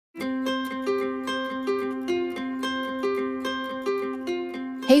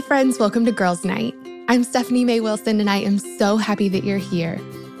Hey friends, welcome to Girls Night. I'm Stephanie Mae Wilson and I am so happy that you're here.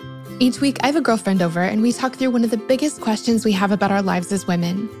 Each week I have a girlfriend over and we talk through one of the biggest questions we have about our lives as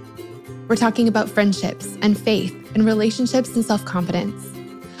women. We're talking about friendships and faith and relationships and self-confidence,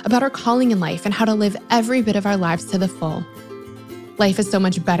 about our calling in life and how to live every bit of our lives to the full. Life is so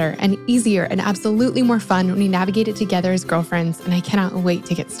much better and easier and absolutely more fun when we navigate it together as girlfriends, and I cannot wait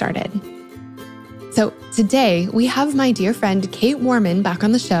to get started. So today we have my dear friend Kate Warman back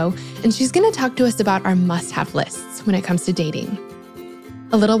on the show, and she's going to talk to us about our must-have lists when it comes to dating.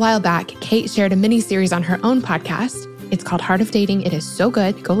 A little while back, Kate shared a mini-series on her own podcast. It's called Heart of Dating. It is so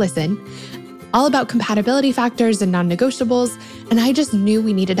good. Go listen. All about compatibility factors and non-negotiables, and I just knew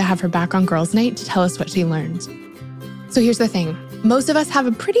we needed to have her back on Girls Night to tell us what she learned. So here's the thing. Most of us have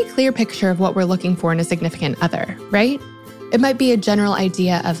a pretty clear picture of what we're looking for in a significant other, right? It might be a general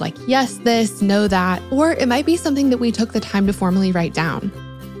idea of like, yes, this, no, that, or it might be something that we took the time to formally write down.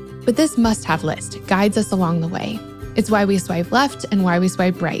 But this must-have list guides us along the way. It's why we swipe left and why we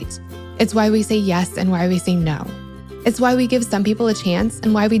swipe right. It's why we say yes and why we say no. It's why we give some people a chance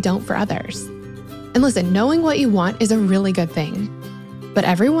and why we don't for others. And listen, knowing what you want is a really good thing. But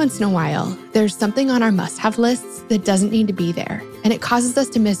every once in a while, there's something on our must-have lists that doesn't need to be there, and it causes us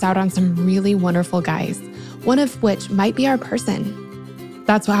to miss out on some really wonderful guys, one of which might be our person.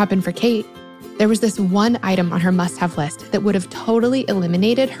 That's what happened for Kate. There was this one item on her must-have list that would have totally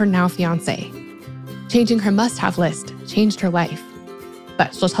eliminated her now fiance. Changing her must-have list changed her life.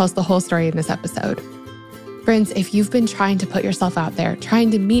 But she'll tell us the whole story in this episode. Friends, if you've been trying to put yourself out there,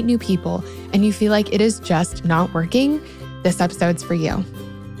 trying to meet new people, and you feel like it is just not working, this episode's for you.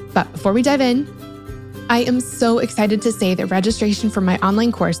 But before we dive in, I am so excited to say that registration for my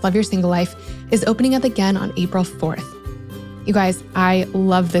online course, Love Your Single Life, is opening up again on April 4th. You guys, I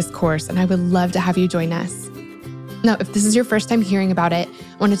love this course and I would love to have you join us. Now, if this is your first time hearing about it,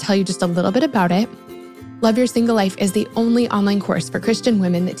 I want to tell you just a little bit about it. Love Your Single Life is the only online course for Christian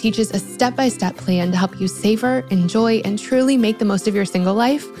women that teaches a step-by-step plan to help you savor, enjoy, and truly make the most of your single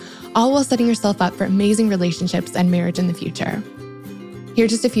life, all while setting yourself up for amazing relationships and marriage in the future. Here are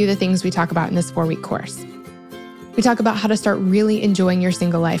just a few of the things we talk about in this 4-week course. We talk about how to start really enjoying your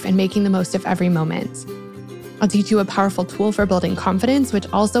single life and making the most of every moment. I'll teach you a powerful tool for building confidence, which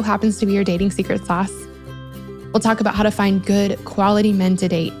also happens to be your dating secret sauce. We'll talk about how to find good, quality men to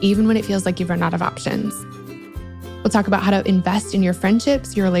date, even when it feels like you've run out of options. We'll talk about how to invest in your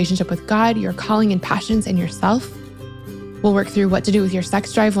friendships, your relationship with God, your calling and passions, and yourself. We'll work through what to do with your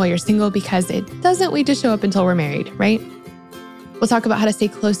sex drive while you're single, because it doesn't wait to show up until we're married, right? We'll talk about how to stay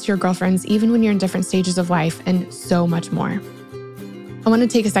close to your girlfriends even when you're in different stages of life, and so much more. I want to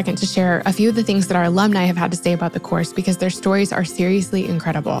take a second to share a few of the things that our alumni have had to say about the course, because their stories are seriously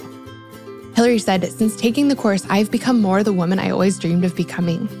incredible. Hillary said, "Since taking the course, I've become more the woman I always dreamed of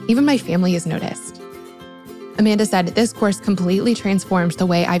becoming. Even my family has noticed." Amanda said, "This course completely transformed the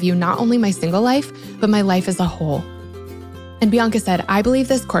way I view not only my single life, but my life as a whole." And Bianca said, "I believe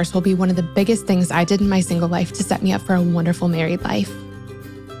this course will be one of the biggest things I did in my single life to set me up for a wonderful married life."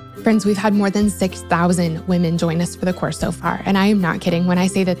 Friends, we've had more than 6,000 women join us for the course so far, and I am not kidding when I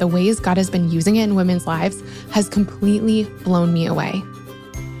say that the ways God has been using it in women's lives has completely blown me away.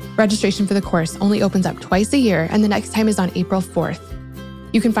 Registration for the course only opens up twice a year, and the next time is on April 4th.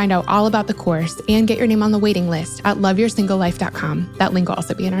 You can find out all about the course and get your name on the waiting list at loveyoursinglelife.com. That link will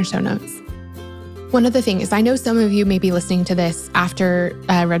also be in our show notes. One other thing is, I know some of you may be listening to this after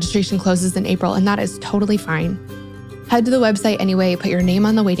registration closes in April, and that is totally fine. Head to the website anyway, put your name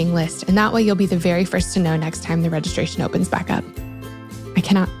on the waiting list, and that way you'll be the very first to know next time the registration opens back up. I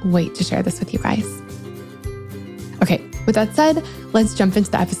cannot wait to share this with you guys. Okay, with that said, let's jump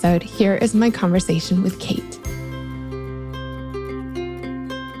into the episode. Here is my conversation with Kate.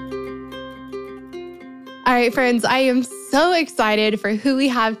 All right, friends, I am so excited for who we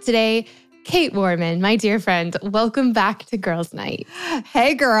have today. Kate Warman, my dear friend, welcome back to Girls Night.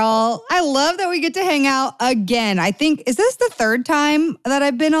 Hey, girl. I love that we get to hang out again. I think, is this the third time that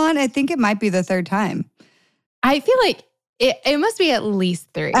I've been on? I think it might be the third time. I feel like it must be at least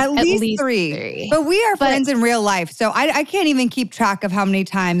 3. At least three. But we are friends in real life, so I can't even keep track of how many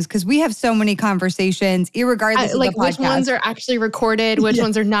times, because we have so many conversations, irregardless of the podcast. Which ones are actually recorded, which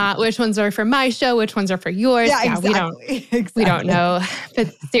ones are not, which ones are for my show, which ones are for yours. Yeah, exactly. We don't know.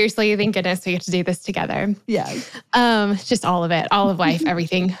 But seriously, thank goodness we get to do this together. Yeah. Just all of it, all of life,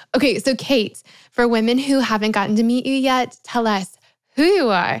 everything. Okay, so Kate, for women who haven't gotten to meet you yet, tell us who you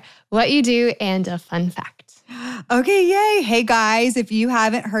are, what you do, and a fun fact. Okay, yay. Hey guys, if you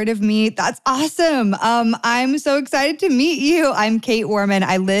haven't heard of me, that's awesome. I'm so excited to meet you. I'm Kate Warman.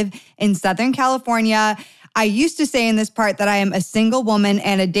 I live in Southern California. I used to say in this part that I am a single woman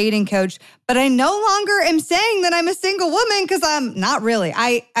and a dating coach, but I no longer am saying that I'm a single woman because I'm not really.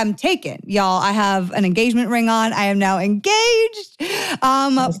 I am taken, y'all. I have an engagement ring on. I am now engaged,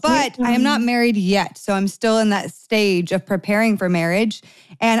 but I am not married yet. So I'm still in that stage of preparing for marriage.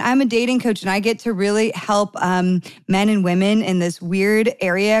 And I'm a dating coach, and I get to really help men and women in this weird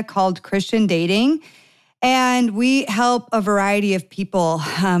area called Christian dating. And we help a variety of people,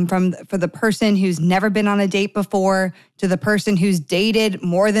 for the person who's never been on a date before to the person who's dated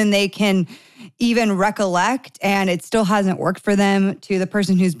more than they can even recollect and it still hasn't worked for them, to the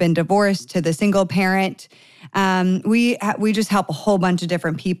person who's been divorced, to the single parent. We just help a whole bunch of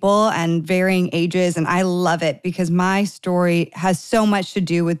different people and varying ages. And I love it because my story has so much to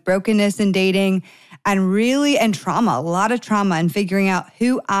do with brokenness in dating and trauma, a lot of trauma, and figuring out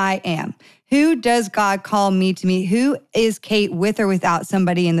who I am. Who does God call me to be? Who is Kate with or without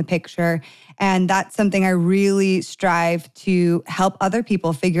somebody in the picture? And that's something I really strive to help other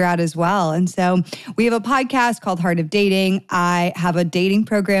people figure out as well. And so we have a podcast called Heart of Dating. I have a dating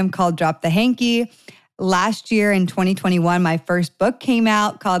program called Drop the Hanky. Last year in 2021, my first book came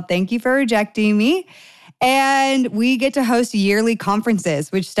out called Thank You for Rejecting Me. And we get to host yearly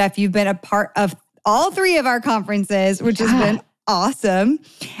conferences, which, Steph, you've been a part of all 3 of our conferences, which has been awesome.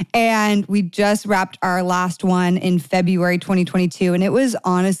 And we just wrapped our last one in February 2022. And it was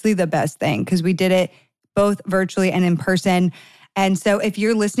honestly the best thing because we did it both virtually and in person. And so if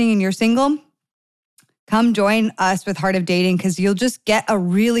you're listening and you're single, come join us with Heart of Dating because you'll just get a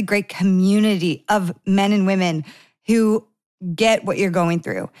really great community of men and women who get what you're going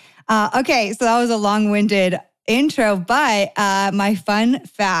through. Okay, so that was a long-winded intro, but my fun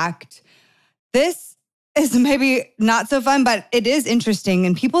fact, this is maybe not so fun, but it is interesting.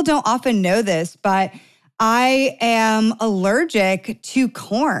 And people don't often know this, but I am allergic to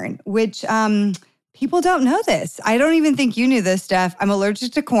corn, which people don't know this. I don't even think you knew this, Steph. I'm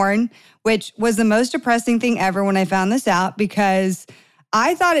allergic to corn, which was the most depressing thing ever when I found this out because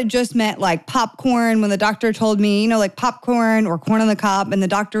I thought it just meant like popcorn when the doctor told me, like popcorn or corn on the cob. And the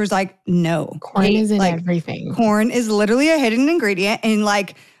doctor was like, no. Corn is in everything. Corn is literally a hidden ingredient in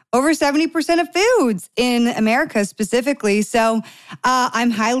over 70% of foods in America specifically. So I'm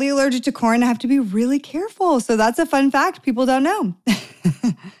highly allergic to corn. I have to be really careful. So that's a fun fact people don't know.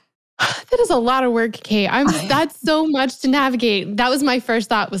 That is a lot of work, Kate. That's so much to navigate. That was my first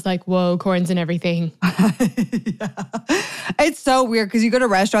thought was like, whoa, corn's in everything. Yeah. It's so weird because you go to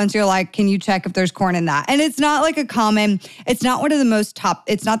restaurants, you're like, can you check if there's corn in that? And it's not it's not one of the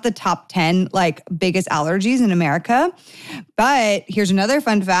it's not the top 10 biggest allergies in America. But here's another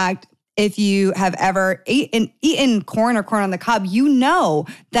fun fact. If you have ever eaten corn or corn on the cob, you know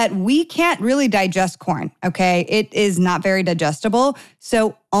that we can't really digest corn, okay? It is not very digestible.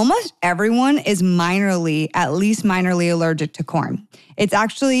 So almost everyone is at least minorly allergic to corn.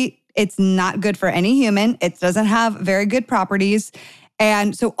 It's not good for any human. It doesn't have very good properties.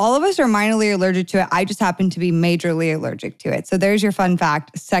 And so all of us are minorly allergic to it. I just happen to be majorly allergic to it. So there's your fun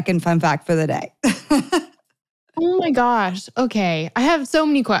fact, second fun fact for the day. Oh my gosh. Okay. I have so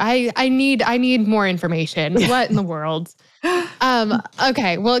many questions. I need more information. What in the world?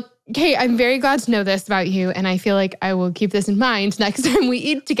 Okay. Well, Kate, I'm very glad to know this about you. And I feel like I will keep this in mind next time we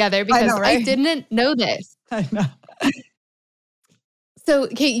eat together because I didn't know this. I know. So,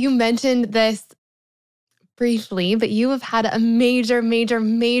 Kate, you mentioned this briefly, but you have had a major, major,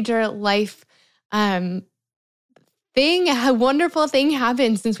 major life thing, a wonderful thing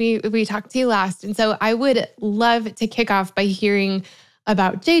happened since we talked to you last. And so I would love to kick off by hearing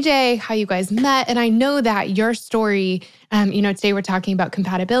about JJ, how you guys met. And I know that your story, today we're talking about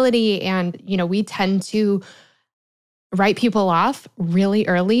compatibility and, we tend to write people off really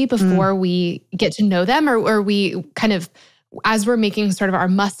early before we get to know them or we kind of, as we're making sort of our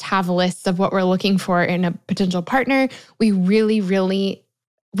must-have lists of what we're looking for in a potential partner, we really, really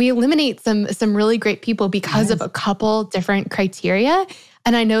we eliminate some really great people because of a couple different criteria.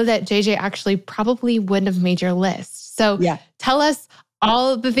 And I know that JJ actually probably wouldn't have made your list. So tell us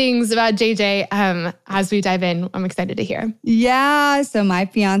all the things about JJ as we dive in. I'm excited to hear. Yeah. So my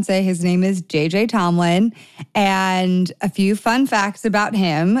fiance, his name is JJ Tomlin. And a few fun facts about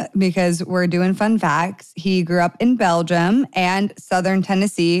him, because we're doing fun facts. He grew up in Belgium and Southern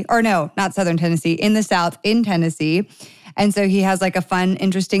Tennessee, or no, not Southern Tennessee, in the South in Tennessee. And so he has a fun,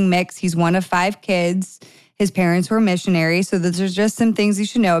 interesting mix. He's one of 5 kids. His parents were missionaries. So there's just some things you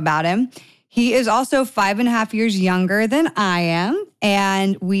should know about him. He is also 5.5 years younger than I am.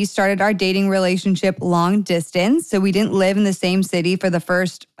 And we started our dating relationship long distance. So we didn't live in the same city for the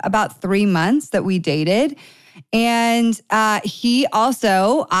first about 3 months that we dated. And he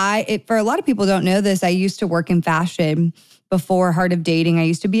also, for a lot of people don't know this, I used to work in fashion before Heart of Dating. I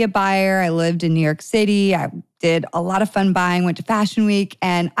used to be a buyer. I lived in New York City. I did a lot of fun buying, went to Fashion Week,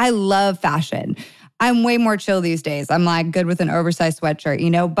 and I love fashion. I'm way more chill these days. I'm like good with an oversized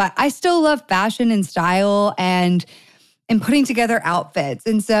sweatshirt, but I still love fashion and style and putting together outfits.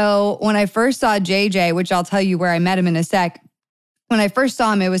 And so when I first saw JJ, which I'll tell you where I met him in a sec, when I first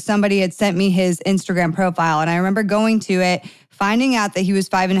saw him, it was somebody had sent me his Instagram profile. And I remember going to it, finding out that he was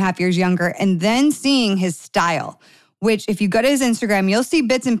 5.5 years younger, and then seeing his style, which if you go to his Instagram, you'll see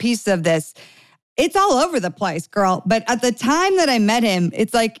bits and pieces of this. It's all over the place, girl. But at the time that I met him,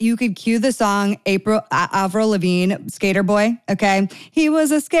 it's like you could cue the song Avril Lavigne, Skater Boy, okay? He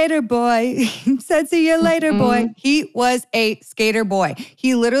was a skater boy. Said, see you later, boy. He was a skater boy.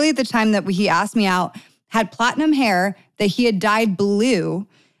 He literally, at the time that he asked me out, had platinum hair that he had dyed blue,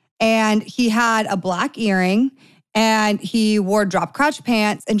 and he had a black earring, and he wore drop crotch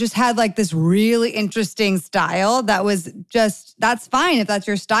pants and just had like this really interesting style that was just, that's fine if that's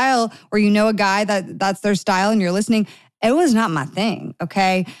your style, or a guy that's their style and you're listening. It was not my thing,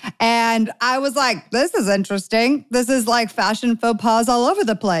 okay? And I was like, this is interesting. This is like fashion faux pas all over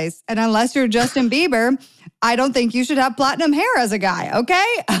the place. And unless you're Justin Bieber, I don't think you should have platinum hair as a guy, okay?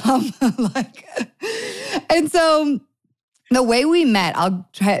 And so the way we met, I'll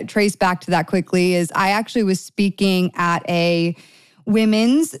trace back to that quickly, is I actually was speaking at a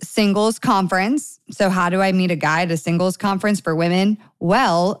women's singles conference. So how do I meet a guy at a singles conference for women?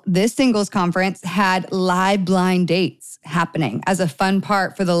 Well, this singles conference had live blind dates happening as a fun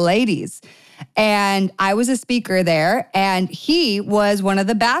part for the ladies. And I was a speaker there, and he was one of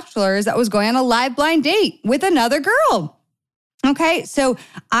the bachelors that was going on a live blind date with another girl. Okay, so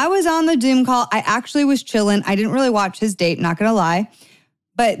I was on the Zoom call. I actually was chilling. I didn't really watch his date, not gonna lie.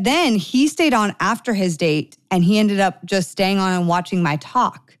 But then he stayed on after his date, and he ended up just staying on and watching my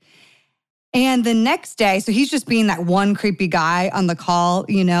talk. And the next day, so he's just being that one creepy guy on the call,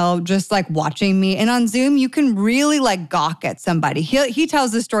 just like watching me. And on Zoom, you can really like gawk at somebody. He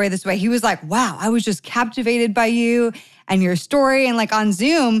tells the story this way. He was like, wow, I was just captivated by you and your story. And like on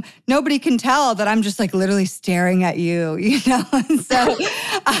Zoom, nobody can tell that I'm just like literally staring at you, And so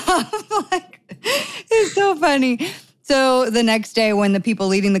like, it's so funny. So the next day when the people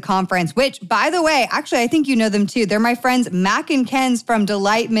leading the conference, which by the way, actually, I think you know them too. They're my friends, Mac and Ken's from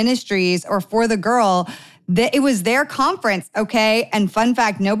Delight Ministries, or For the Girl. It was their conference, okay? And fun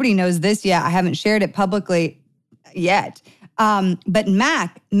fact, nobody knows this yet. I haven't shared it publicly yet. But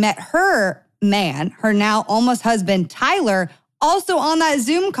Mac met her man, her now almost husband, Tyler, also on that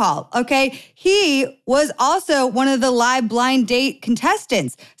Zoom call, okay? He was also one of the live blind date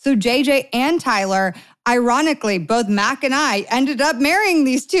contestants. So JJ and Tyler, ironically, both Mac and I ended up marrying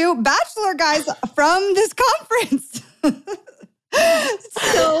these two bachelor guys from this conference.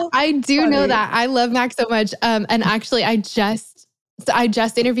 So I do funny. Know that. I love Mac so much. And actually, I just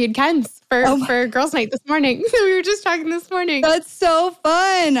interviewed Ken's for girls' night this morning. So we were just talking this morning. That's so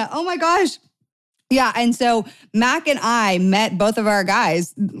fun. Oh my gosh. Yeah. And so Mac and I met both of our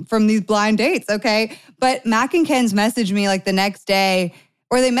guys from these blind dates, okay? But Mac and Ken's messaged me like the next day,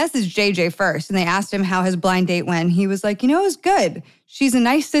 or they messaged JJ first, and they asked him how his blind date went. He was like, it was good. She's a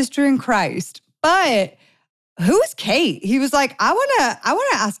nice sister in Christ. But who's Kate? He was like, I want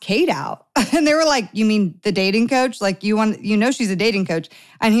to ask Kate out. And they were like, you mean the dating coach? Like she's a dating coach.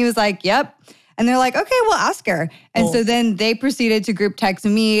 And he was like, yep. And they're like, okay, we'll ask her. And so then they proceeded to group text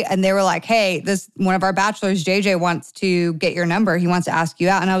me, and they were like, hey, this one of our bachelors, JJ, wants to get your number. He wants to ask you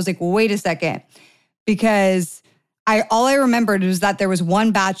out. And I was like, well, wait a second. Because all I remembered was that there was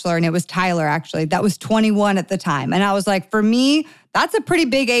one bachelor, and it was Tyler, actually, that was 21 at the time. And I was like, for me, that's a pretty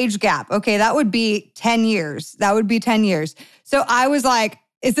big age gap. Okay, that would be 10 years. So I was like,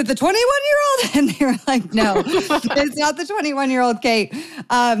 is it the 21-year-old? And they were like, no, it's not the 21-year-old Kate.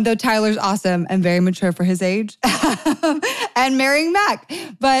 Though Tyler's awesome and very mature for his age and marrying Mac.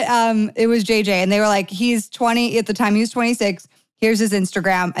 But it was JJ. And they were like, he's 20. At the time, he was 26. Here's his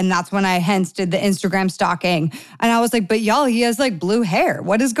Instagram. And that's when I hence did the Instagram stalking. And I was like, but y'all, he has like blue hair.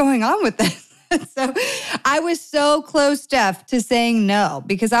 What is going on with this? So I was so close, Steph, to saying no,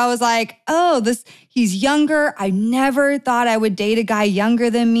 because I was like, he's younger. I never thought I would date a guy younger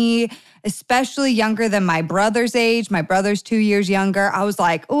than me, especially younger than my brother's age. My brother's 2 years younger. I was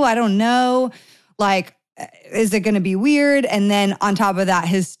like, I don't know. Like, is it going to be weird? And then on top of that,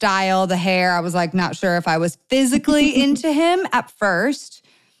 his style, the hair, I was like, not sure if I was physically into him at first.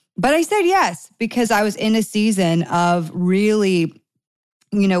 But I said yes, because I was in a season of really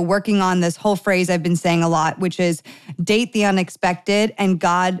working on this whole phrase I've been saying a lot, which is date the unexpected, and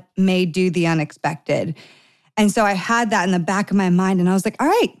God may do the unexpected. And so I had that in the back of my mind and I was like, all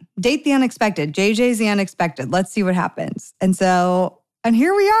right, date the unexpected. JJ's the unexpected. Let's see what happens. And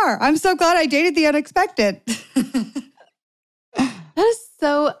here we are. I'm so glad I dated the unexpected.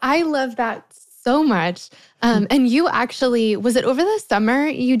 I love that so much. And you actually, was it over the summer,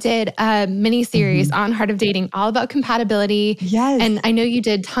 you did a mini series on Heart of Dating, all about compatibility. Yes. And I know you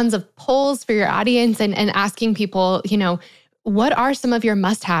did tons of polls for your audience and asking people, what are some of your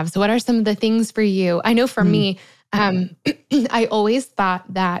must-haves? What are some of the things for you? I know for me, I always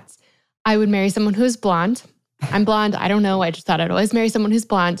thought that I would marry someone who's blonde. I'm blonde. I don't know. I just thought I'd always marry someone who's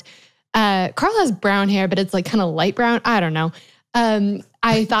blonde. Carl has brown hair, but it's like kind of light brown. I don't know.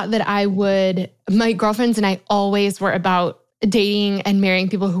 I thought that my girlfriends and I always were about dating and marrying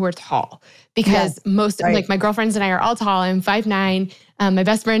people who were tall because like my girlfriends and I are all tall. I'm 5'9". My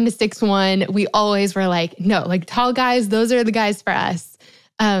best friend is 6'1". We always were like, no, like tall guys, those are the guys for us.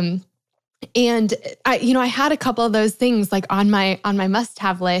 And I had a couple of those things like on my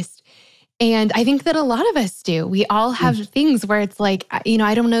must-have list. And I think that a lot of us do. We all have things where it's like, I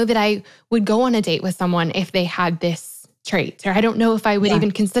don't know that I would go on a date with someone if they had this trait, or I don't know if I would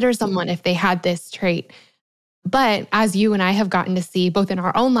even consider someone if they had this trait. But as you and I have gotten to see both in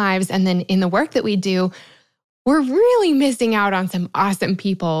our own lives and then in the work that we do, we're really missing out on some awesome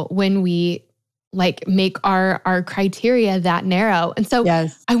people when we like make our criteria that narrow. And so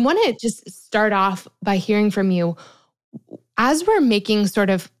I want to just start off by hearing from you as we're making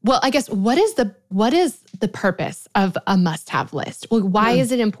sort of, I guess, what is the purpose of a must-have list? Well, why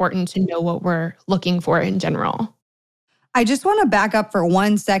is it important to know what we're looking for in general? I just want to back up for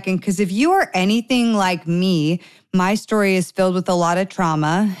 1 second, because if you are anything like me, my story is filled with a lot of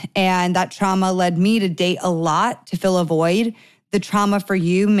trauma, and that trauma led me to date a lot to fill a void. The trauma for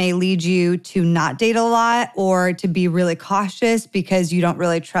you may lead you to not date a lot or to be really cautious because you don't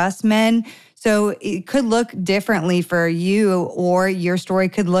really trust men. So it could look differently for you, or your story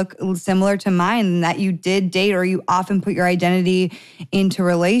could look similar to mine, in that you did date or you often put your identity into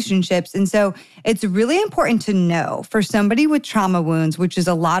relationships. And so it's really important to know for somebody with trauma wounds, which is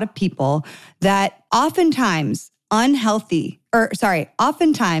a lot of people, that oftentimes healthy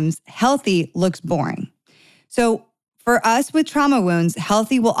looks boring. So for us with trauma wounds,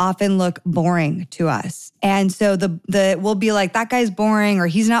 healthy will often look boring to us. And so we'll be like, that guy's boring, or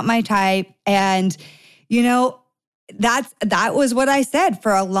he's not my type. And, that was what I said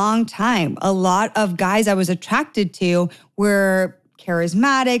for a long time. A lot of guys I was attracted to were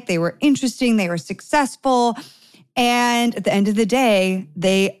charismatic, they were interesting, they were successful. And at the end of the day,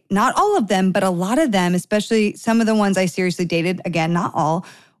 not all of them, but a lot of them, especially some of the ones I seriously dated, again, not all,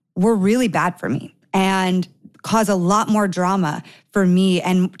 were really bad for me and cause a lot more drama for me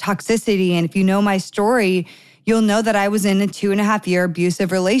and toxicity. And if you know my story, you'll know that I was in a 2.5-year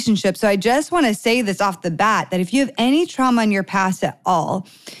abusive relationship. So I just want to say this off the bat, that if you have any trauma in your past at all,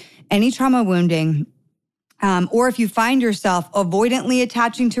 any trauma wounding, or if you find yourself avoidantly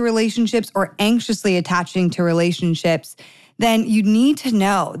attaching to relationships or anxiously attaching to relationships, then you need to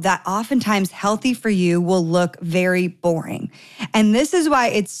know that oftentimes healthy for you will look very boring. And this is why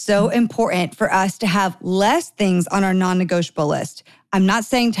it's so important for us to have less things on our non-negotiable list. I'm not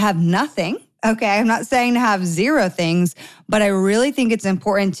saying to have nothing, okay? I'm not saying to have 0 things, but I really think it's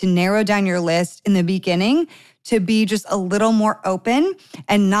important to narrow down your list in the beginning to be just a little more open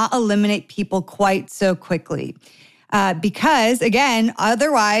and not eliminate people quite so quickly. Because again,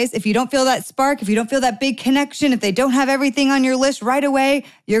 otherwise, if you don't feel that spark, if you don't feel that big connection, if they don't have everything on your list right away,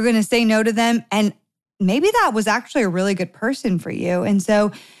 you're going to say no to them. And maybe that was actually a really good person for you. And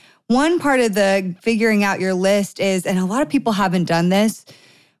so one part of the figuring out your list is, and a lot of people haven't done this,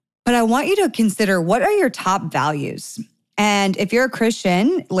 but I want you to consider, what are your top values? And if you're a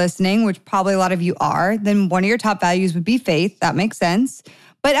Christian listening, which probably a lot of you are, then one of your top values would be faith. That makes sense.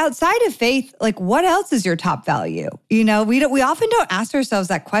 But outside of faith, like, what else is your top value? We often don't ask ourselves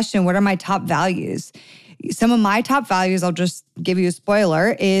that question, what are my top values? Some of my top values, I'll just give you a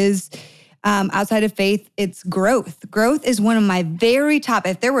spoiler, is outside of faith, it's growth. Growth is one of my very top.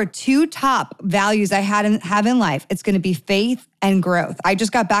 If there were 2 top values I have in life, it's going to be faith and growth. I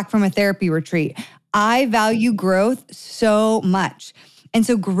just got back from a therapy retreat. I value growth so much. And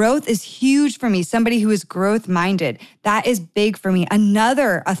so growth is huge for me. Somebody who is growth minded, that is big for me.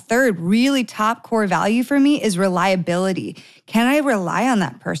 A third really top core value for me is reliability. Can I rely on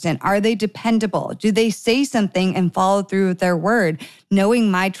that person? Are they dependable? Do they say something and follow through with their word?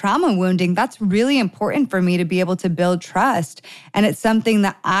 Knowing my trauma wounding, that's really important for me to be able to build trust. And it's something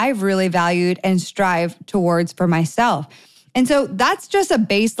that I've really valued and strive towards for myself. And so that's just a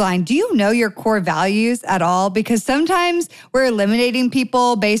baseline. Do you know your core values at all? Because sometimes we're eliminating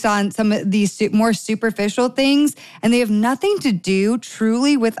people based on some of these more superficial things, and they have nothing to do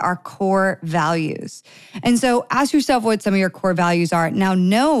truly with our core values. And so ask yourself what some of your core values are. Now,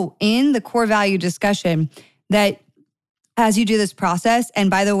 know in the core value discussion that as you do this process, and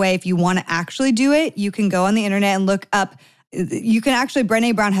by the way, if you want to actually do it, you can go on the internet and look up. You can actually,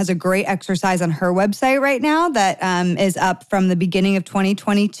 Brené Brown has a great exercise on her website right now that is up from the beginning of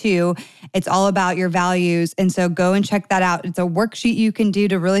 2022. It's all about your values. And so go and check that out. It's a worksheet you can do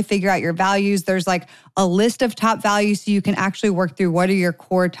to really figure out your values. There's like a list of top values so you can actually work through what are your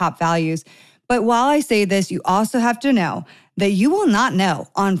core top values. But while I say this, you also have to know that you will not know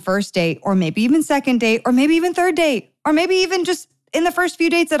on first date or maybe even second date or maybe even third date or maybe even just in the first few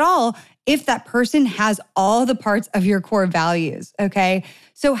dates at all if that person has all the parts of your core values, okay?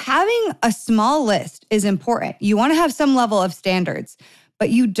 So having a small list is important. You want to have some level of standards,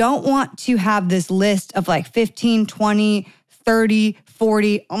 but you don't want to have this list of like 15, 20, 30,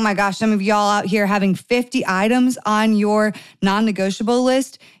 40. Oh my gosh, some of y'all out here having 50 items on your non-negotiable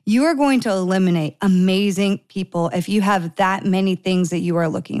list. You are going to eliminate amazing people if you have that many things that you are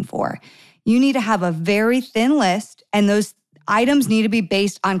looking for. You need to have a very thin list, and those items need to be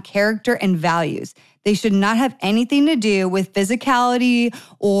based on character and values. They should not have anything to do with physicality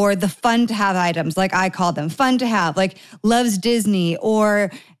or the fun to have items, like I call them fun to have, like loves Disney,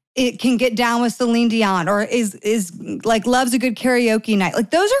 or it can get down with Celine Dion, or is like loves a good karaoke night. Like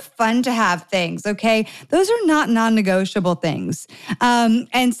those are fun to have things, okay? Those are not non-negotiable things.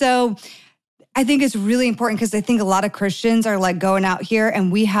 And so I think it's really important because I think a lot of Christians are like going out here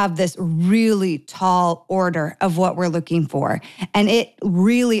and we have this really tall order of what we're looking for. And it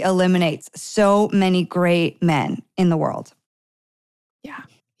really eliminates so many great men in the world.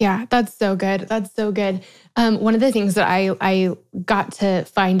 Yeah, that's so good. That's so good. One of the things that I got to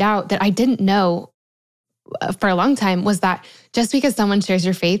find out that I didn't know for a long time was that just because someone shares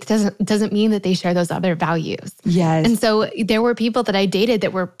your faith doesn't mean that they share those other values. Yes. And so there were people that I dated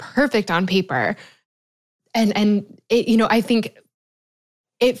that were perfect on paper. And it, I think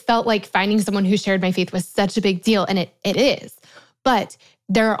it felt like finding someone who shared my faith was such a big deal, and it is. But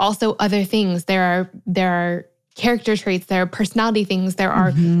there are also other things. There are character traits, there are personality things, there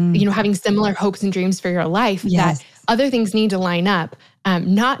are, having similar hopes and dreams for your life, that other things need to line up.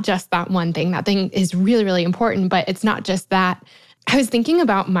 Not just that one thing. That thing is really, really important, but it's not just that. I was thinking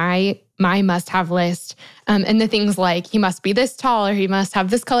about my must-have list, and the things like he must be this tall, or he must have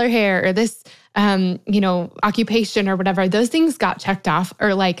this color hair, or this, occupation or whatever. Those things got checked off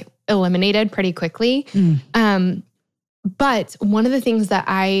or like eliminated pretty quickly. But one of the things that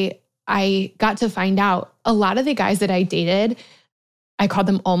I got to find out, a lot of the guys that I dated, I called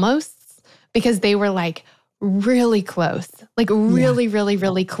them almosts because they were like really close, like really, really,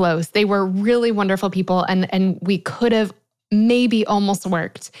 really close. They were really wonderful people, and we could have maybe almost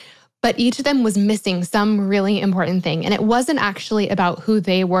worked, but each of them was missing some really important thing. And it wasn't actually about who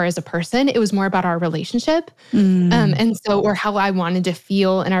they were as a person. It was more about our relationship. Or how I wanted to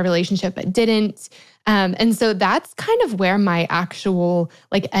feel in our relationship, but didn't. And so that's kind of where my actual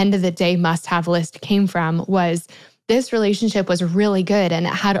like end of the day must-have list came from, was this relationship was really good and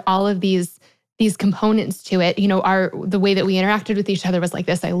it had all of these components to it. The way that we interacted with each other was like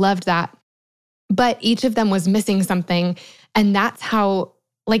this. I loved that. But each of them was missing something. And that's how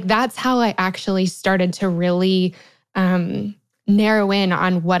I actually started to really narrow in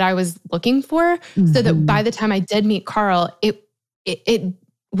on what I was looking for. So that by the time I did meet Carl, it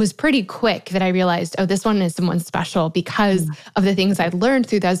was pretty quick that I realized, oh, this one is someone special because of the things I'd learned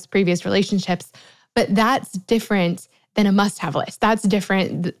through those previous relationships. But that's different than a must-have list. That's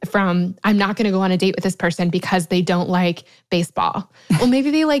different from, I'm not going to go on a date with this person because they don't like baseball. Well, maybe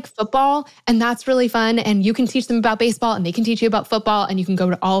they like football, and that's really fun. And you can teach them about baseball, and they can teach you about football, and you can go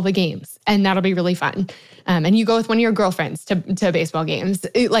to all the games, and that'll be really fun. And you go with one of your girlfriends to baseball games.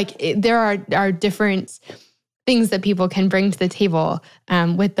 There are different things that people can bring to the table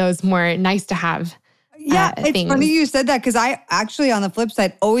with those more nice to have. It's funny you said that, because I actually, on the flip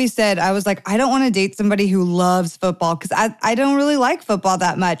side, always said, I was like, I don't want to date somebody who loves football, because I don't really like football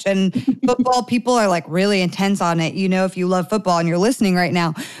that much. And football people are like really intense on it, if you love football and you're listening right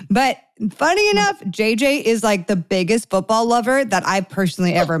now. But funny enough, JJ is like the biggest football lover that I've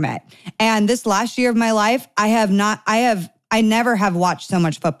personally ever met. And this last year of my life, I never have watched so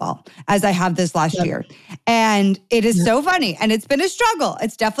much football as I have this last year. And it is so funny. And it's been a struggle.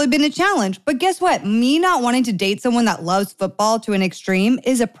 It's definitely been a challenge. But guess what? Me not wanting to date someone that loves football to an extreme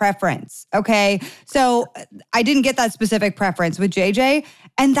is a preference, okay? So I didn't get that specific preference with JJ.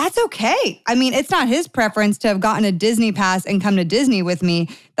 And that's okay. I mean, it's not his preference to have gotten a Disney pass and come to Disney with me.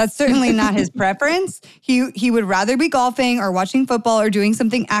 That's certainly not his preference. He would rather be golfing or watching football or doing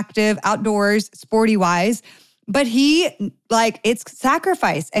something active outdoors, sporty wise. But it's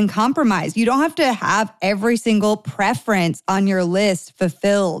sacrifice and compromise. You don't have to have every single preference on your list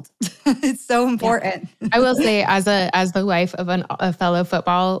fulfilled. It's so important. Yeah. I will say, as the wife of a fellow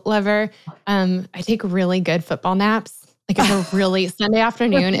football lover, I take really good football naps. Like it's a really Sunday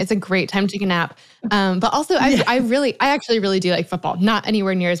afternoon. It's a great time to take a nap. But also, I actually really do like football. Not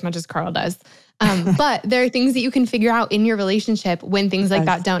anywhere near as much as Carl does. But there are things that you can figure out in your relationship when things like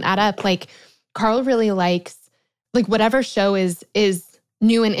that don't add up. Like Carl really likes whatever show is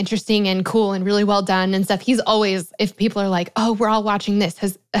new and interesting and cool and really well done and stuff. He's always, if people are like, oh, we're all watching this.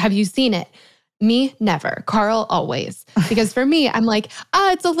 Have you seen it? Me, never. Carl, always. Because for me, I'm like,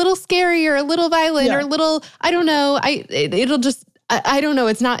 it's a little scary or a little violent or a little, I don't know. I don't know.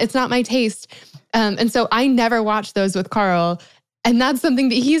 It's not my taste. And so I never watch those with Carl. And that's something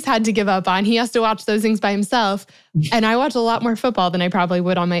that he's had to give up on. He has to watch those things by himself. And I watch a lot more football than I probably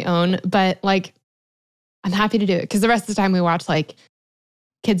would on my own. But I'm happy to do it because the rest of the time we watch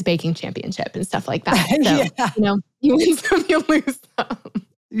kids baking championship and stuff like that. So, you win some, you lose some.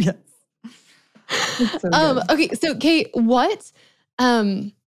 Yes. Okay. So Kate,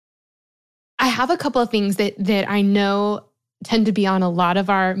 I have a couple of things that I know tend to be on a lot of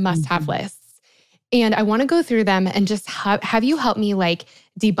our must-have lists. And I want to go through them and just have you help me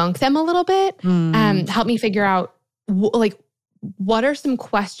debunk them a little bit. Help me figure out what are some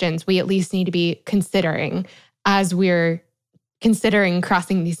questions we at least need to be considering as we're considering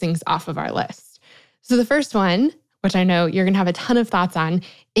crossing these things off of our list. So the first one, which I know you're going to have a ton of thoughts on,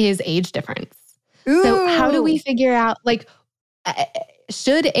 is age difference. Ooh. So how do we figure out,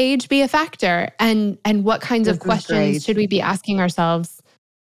 should age be a factor? And what kinds of questions should we be asking ourselves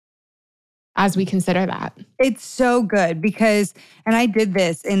as we consider that? It's so good because, and I did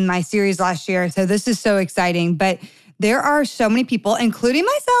this in my series last year, so this is so exciting, but there are so many people, including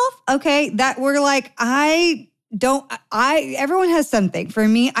myself, okay, that were like, everyone has something. For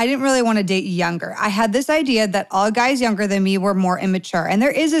me, I didn't really want to date younger. I had this idea that all guys younger than me were more immature. And there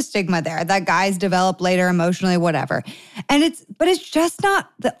is a stigma there that guys develop later emotionally, whatever. But it's just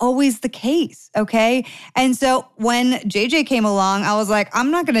not always the case, okay? And so when JJ came along, I was like,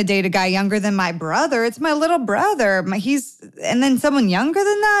 I'm not going to date a guy younger than my brother. It's my little brother. And then someone younger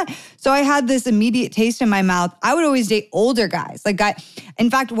than that. So I had this immediate taste in my mouth. I would always date older guys. In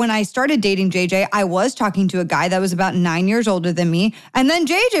fact, when I started dating JJ, I was talking to a guy that was about 9 years older than me. And then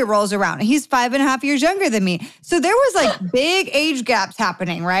JJ rolls around. He's 5.5 years younger than me. So there was big age gaps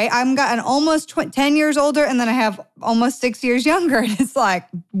happening, right? I'm got an almost 10 years older and then I have almost 6 years younger. And it's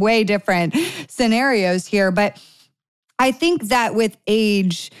way different scenarios here. But I think that with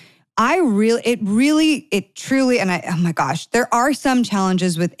age, it truly, oh my gosh, there are some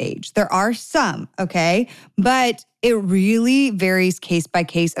challenges with age. There are some, okay? But it really varies case by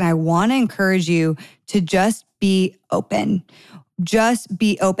case. And I want to encourage you to just be open. Just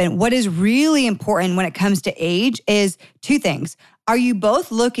be open. What is really important when it comes to age is two things. Are you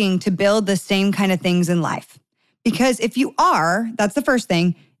both looking to build the same kind of things in life? Because if you are, that's the first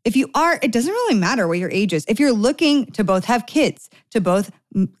thing. If you are, it doesn't really matter what your age is. If you're looking to both have kids, to both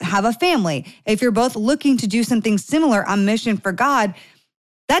have a family, if you're both looking to do something similar on mission for God,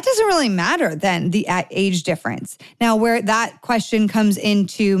 that doesn't really matter then, the age difference. Now, where that question comes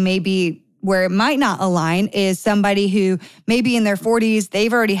into maybe where it might not align is somebody who maybe in their 40s,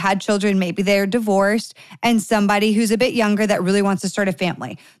 they've already had children, maybe they're divorced, and somebody who's a bit younger that really wants to start a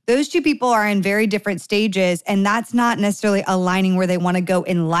family. Those two people are in very different stages, and that's not necessarily aligning where they want to go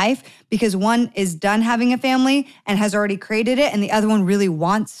in life because one is done having a family and has already created it, and the other one really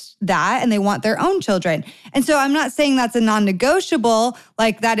wants that, and they want their own children. And so I'm not saying that's a non-negotiable,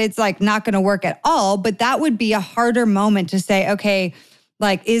 that it's not going to work at all, but that would be a harder moment to say, okay,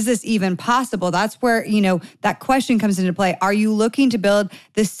 is this even possible? That's where, that question comes into play. Are you looking to build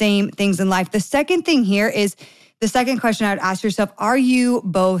the same things in life? The second thing here is the second question I would ask yourself, are you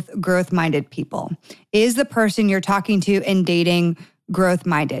both growth-minded people? Is the person you're talking to and dating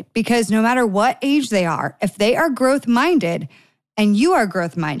growth-minded? Because no matter what age they are, if they are growth-minded and you are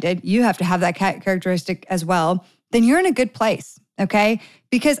growth-minded, you have to have that characteristic as well, then you're in a good place, okay?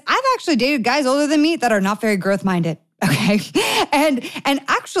 Because I've actually dated guys older than me that are not very growth-minded. Okay. And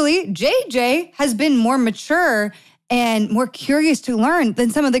actually, JJ has been more mature and more curious to learn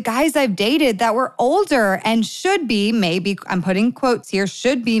than some of the guys I've dated that were older and should be maybe, I'm putting quotes here,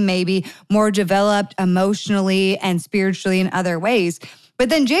 should be maybe more developed emotionally and spiritually in other ways. But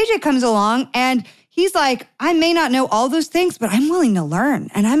then JJ comes along and he's like, I may not know all those things, but I'm willing to learn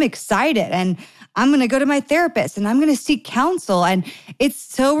and I'm excited and I'm going to go to my therapist and I'm going to seek counsel. And it's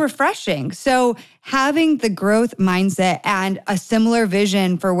so refreshing. So having the growth mindset and a similar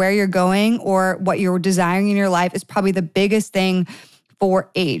vision for where you're going or what you're desiring in your life is probably the biggest thing for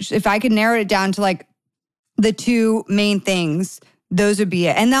age. If I could narrow it down to like the two main things, those would be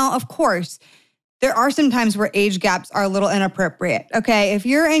it. And now, of course, there are some times where age gaps are a little inappropriate. Okay, if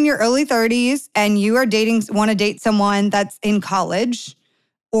you're in your early 30s and you are want to date someone that's in college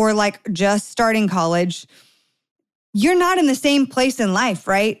or like just starting college, you're not in the same place in life,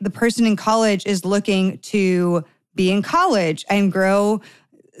 right? The person in college is looking to be in college and grow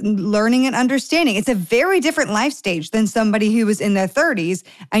learning and understanding. It's a very different life stage than somebody who was in their 30s,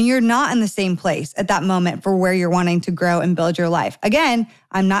 and you're not in the same place at that moment for where you're wanting to grow and build your life. Again,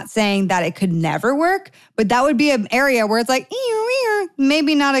 I'm not saying that it could never work, but that would be an area where it's like,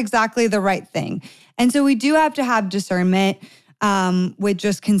 maybe not exactly the right thing. And so we do have to have discernment with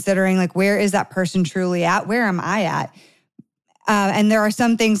just considering like, where is that person truly at? Where am I at? And there are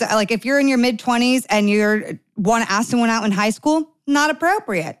some things that, like if you're in your mid-20s and you want to ask someone out in high school, not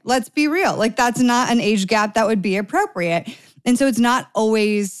appropriate. Let's be real. Like that's not an age gap that would be appropriate. And so it's not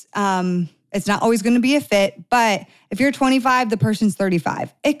always going to be a fit. But if you're 25, the person's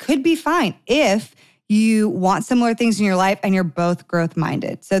 35. It could be fine if you want similar things in your life and you're both growth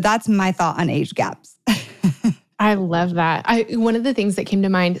minded. So that's my thought on age gaps. I love that. One of the things that came to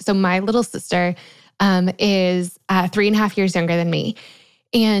mind, so my little sister is 3.5 years younger than me.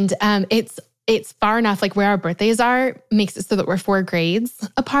 And it's far enough, like where our birthdays are makes it so that we're 4 grades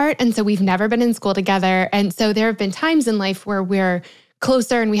apart. And so we've never been in school together. And so there have been times in life where we're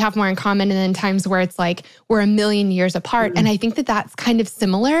closer and we have more in common. And then times where it's like we're a million years apart. Mm-hmm. And I think that that's kind of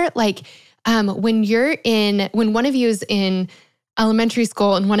similar. Like when one of you is in elementary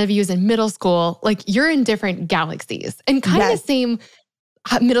school and one of you is in middle school, like you're in different galaxies and kind of the same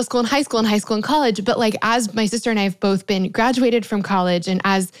middle school and high school and college. But like, as my sister and I have both been graduated from college and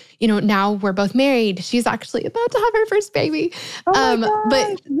as, now we're both married, she's actually about to have her first baby.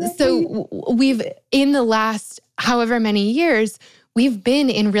 But so we've, in the last however many years, we've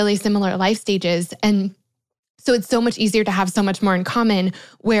been in really similar life stages. And so it's so much easier to have so much more in common.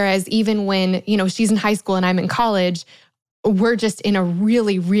 Whereas even when, she's in high school and I'm in college, we're just in a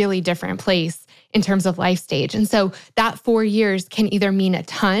really, really different place in terms of life stage. And so that 4 years can either mean a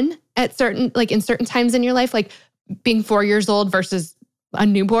ton in certain times in your life, like being 4 years old versus a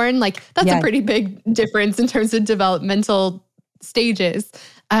newborn, like that's a pretty big difference in terms of developmental stages.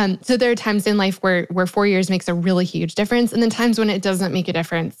 So there are times in life where 4 years makes a really huge difference. And then times when it doesn't make a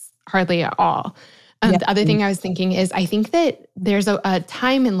difference hardly at all. The other thing I was thinking is I think that there's a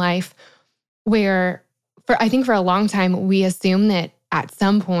time in life where for a long time, we assume that at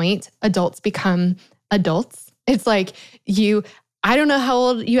some point, adults become adults. It's like I don't know how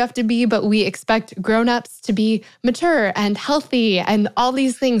old you have to be, but we expect grownups to be mature and healthy and all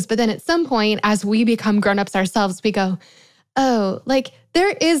these things. But then at some point, as we become grownups ourselves, we go, oh, like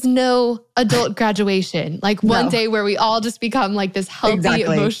there is no adult graduation. Like one day where we all just become like this healthy,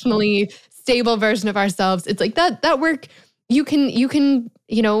 emotionally stable version of ourselves. It's like that work, you can,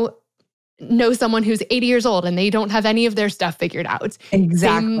 know someone who's 80 years old and they don't have any of their stuff figured out. Exactly.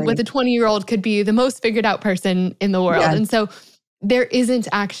 Same with a 20-year-old could be the most figured out person in the world. Yes. And so there isn't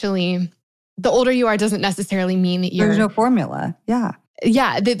actually, the older you are doesn't necessarily mean that there's no formula. Yeah.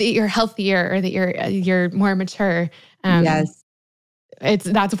 Yeah. That you're healthier or that you're more mature. Yes.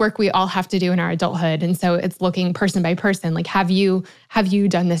 That's work we all have to do in our adulthood. And so it's looking person by person, like, have you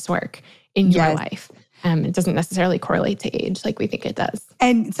done this work in your life? It doesn't necessarily correlate to age like we think it does.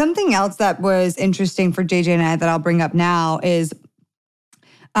 And something else that was interesting for JJ and I that I'll bring up now is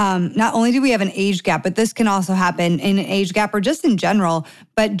not only do we have an age gap, but this can also happen in an age gap or just in general.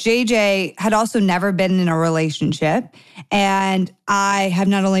 But JJ had also never been in a relationship. And I have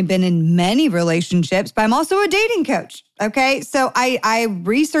not only been in many relationships, but I'm also a dating coach. Okay. So I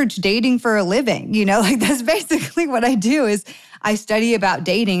research dating for a living, like that's basically what I do is I study about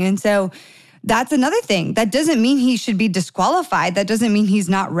dating. And so that's another thing. That doesn't mean he should be disqualified. That doesn't mean he's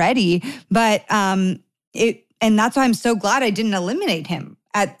not ready. But and that's why I'm so glad I didn't eliminate him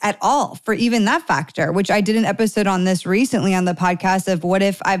at all for even that factor, which I did an episode on this recently on the podcast of what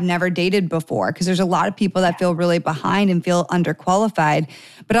if I've never dated before? Because there's a lot of people that feel really behind and feel underqualified.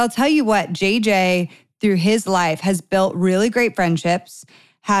 But I'll tell you what, JJ, through his life, has built really great friendships,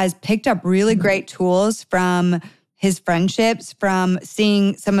 has picked up really great tools from his friendships, from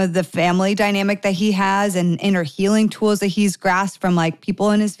seeing some of the family dynamic that he has and inner healing tools that he's grasped from like people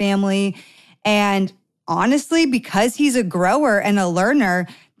in his family. And honestly, because he's a grower and a learner,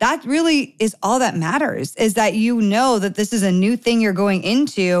 that really is all that matters, is that you know that this is a new thing you're going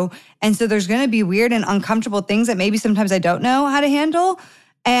into. And so there's going to be weird and uncomfortable things that maybe sometimes I don't know how to handle.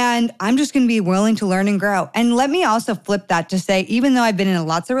 And I'm just going to be willing to learn and grow. And let me also flip that to say, even though I've been in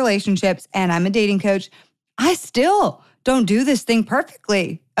lots of relationships and I'm a dating coach, I still don't do this thing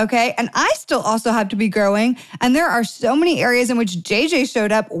perfectly, okay? And I still also have to be growing. And there are so many areas in which JJ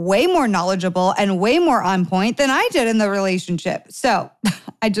showed up way more knowledgeable and way more on point than I did in the relationship. So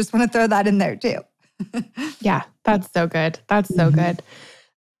I just want to throw that in there too. Yeah, that's so good. That's so good.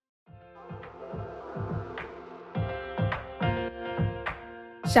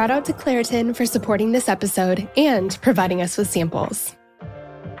 Shout out to Claritin for supporting this episode and providing us with samples.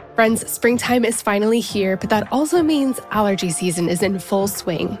 Friends, springtime is finally here, but that also means allergy season is in full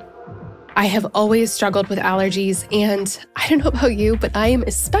swing. I have always struggled with allergies, and I don't know about you, but I am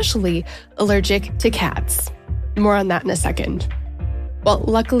especially allergic to cats. More on that in a second. Well,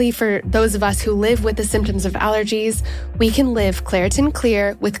 luckily for those of us who live with the symptoms of allergies, we can live Claritin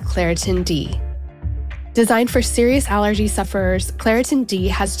Clear with Claritin D. Designed for serious allergy sufferers, Claritin D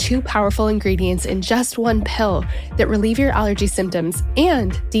has 2 powerful ingredients in just one pill that relieve your allergy symptoms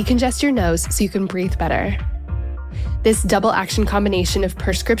and decongest your nose so you can breathe better. This double action combination of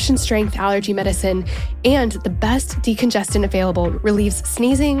prescription-strength allergy medicine and the best decongestant available relieves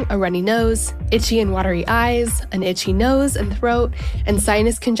sneezing, a runny nose, itchy and watery eyes, an itchy nose and throat, and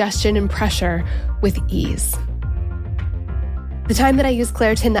sinus congestion and pressure with ease. The time that I use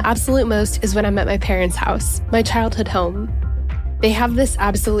Claritin the absolute most is when I'm at my parents' house, my childhood home. They have this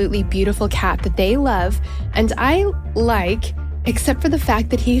absolutely beautiful cat that they love, and I like, except for the fact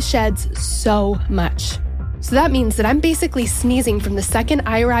that he sheds so much. So that means that I'm basically sneezing from the second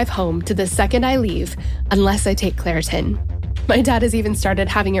I arrive home to the second I leave, unless I take Claritin. My dad has even started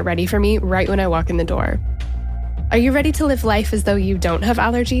having it ready for me right when I walk in the door. Are you ready to live life as though you don't have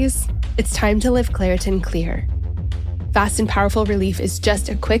allergies? It's time to live Claritin Clear. Fast and powerful relief is just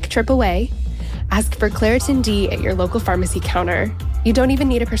a quick trip away. Ask for Claritin D at your local pharmacy counter. You don't even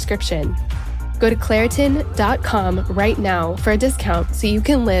need a prescription. Go to Claritin.com right now for a discount so you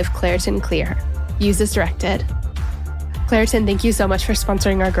can live Claritin Clear. Use as directed. Claritin, thank you so much for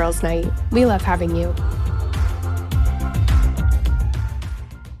sponsoring our girls' night. We love having you.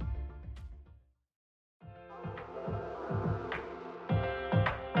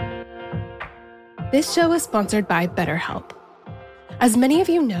 This show is sponsored by BetterHelp. As many of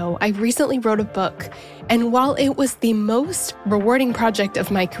you know, I recently wrote a book, and while it was the most rewarding project of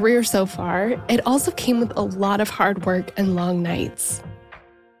my career so far, it also came with a lot of hard work and long nights.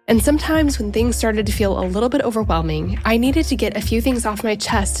 And sometimes when things started to feel a little bit overwhelming, I needed to get a few things off my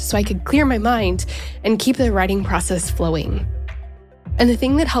chest so I could clear my mind and keep the writing process flowing. And the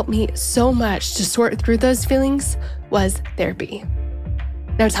thing that helped me so much to sort through those feelings was therapy.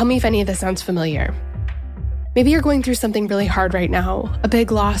 Now tell me if any of this sounds familiar. Maybe you're going through something really hard right now, a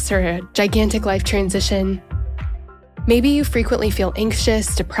big loss or a gigantic life transition. Maybe you frequently feel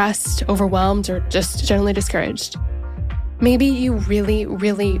anxious, depressed, overwhelmed, or just generally discouraged. Maybe you really,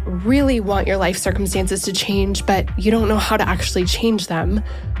 really, really want your life circumstances to change, but you don't know how to actually change them.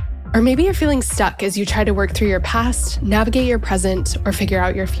 Or maybe you're feeling stuck as you try to work through your past, navigate your present, or figure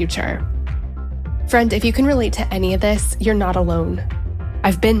out your future. Friend, if you can relate to any of this, you're not alone.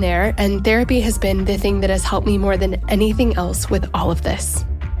 I've been there, and therapy has been the thing that has helped me more than anything else with all of this.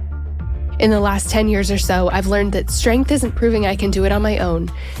 In the last 10 years or so, I've learned that strength isn't proving I can do it on my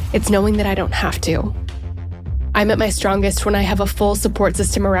own. It's knowing that I don't have to. I'm at my strongest when I have a full support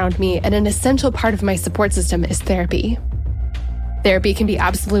system around me, and an essential part of my support system is therapy. Therapy can be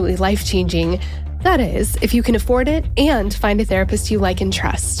absolutely life-changing. That is, if you can afford it and find a therapist you like and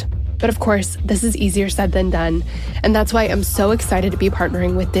trust. But of course, this is easier said than done, and that's why I'm so excited to be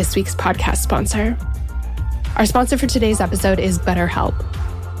partnering with this week's podcast sponsor. Our sponsor for today's episode is BetterHelp.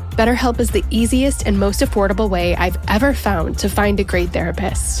 BetterHelp is the easiest and most affordable way I've ever found to find a great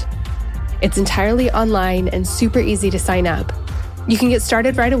therapist. It's entirely online and super easy to sign up. You can get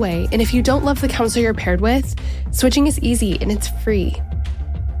started right away, and if you don't love the counselor you're paired with, switching is easy and it's free.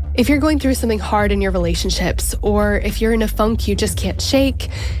 If you're going through something hard in your relationships, or if you're in a funk you just can't shake,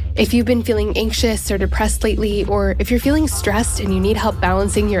 if you've been feeling anxious or depressed lately, or if you're feeling stressed and you need help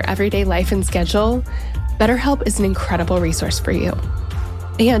balancing your everyday life and schedule, BetterHelp is an incredible resource for you.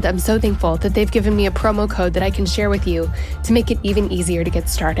 And I'm so thankful that they've given me a promo code that I can share with you to make it even easier to get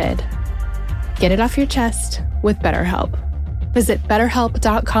started. Get it off your chest with BetterHelp. Visit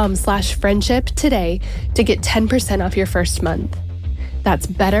betterhelp.com/friendship today to get 10% off your first month. That's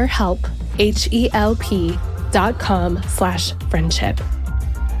BetterHelp, HELP.com/friendship.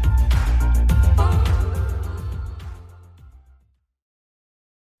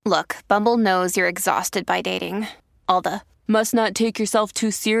 Look, Bumble knows you're exhausted by dating. All the must not take yourself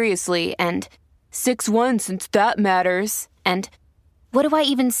too seriously and 6'1" since that matters. And what do I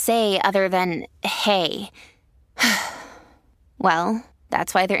even say other than, hey? Well,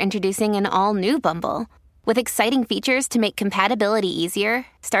 that's why they're introducing an all-new Bumble with exciting features to make compatibility easier,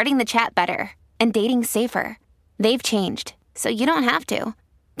 starting the chat better, and dating safer. They've changed, so you don't have to.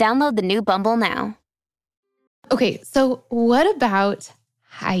 Download the new Bumble now. Okay, so what about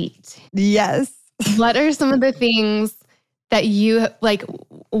height? Yes. What are some of the things that you, like,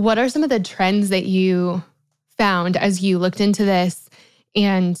 what are some of the trends that you found as you looked into this?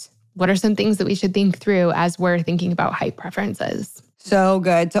 And what are some things that we should think through as we're thinking about height preferences? So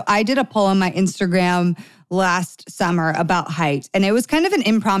good. So I did a poll on my Instagram last summer about height, and it was kind of an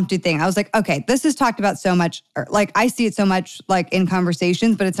impromptu thing. I was like, okay, this is talked about so much, or like I see it so much like in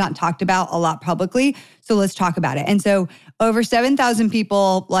conversations, but it's not talked about a lot publicly. So let's talk about it. And so over 7,000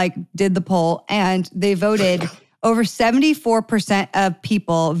 people like did the poll, and they voted. Over 74% of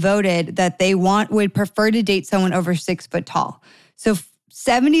people voted that they would prefer to date someone over 6 foot tall. So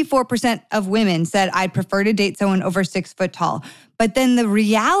 74% of women said, I'd prefer to date someone over 6 foot tall. But then the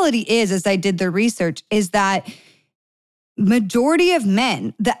reality is, as I did the research, is that majority of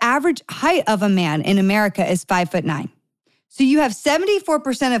men, the average height of a man in America is 5'9". So you have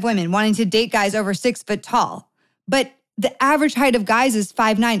 74% of women wanting to date guys over 6 foot tall, but the average height of guys is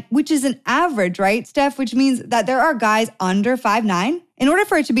 5'9", which is an average, right, Steph? Which means that there are guys under 5'9". In order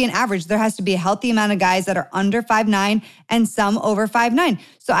for it to be an average, there has to be a healthy amount of guys that are under 5'9" and some over 5'9".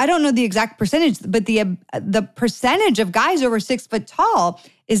 So I don't know the exact percentage, but the percentage of guys over 6 foot tall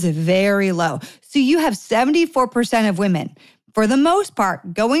is very low. So you have 74% of women, for the most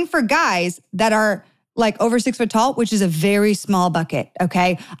part, going for guys that are like over 6 foot tall, which is a very small bucket,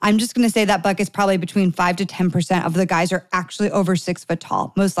 okay? I'm just gonna say that bucket's probably between 5 to 10% of the guys are actually over 6 foot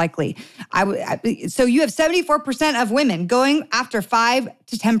tall, most likely. So you have 74% of women going after 5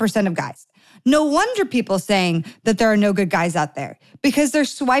 to 10% of guys. No wonder people saying that there are no good guys out there, because they're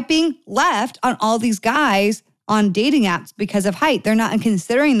swiping left on all these guys on dating apps because of height. They're not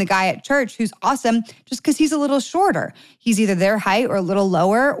considering the guy at church who's awesome just because he's a little shorter. He's either their height or a little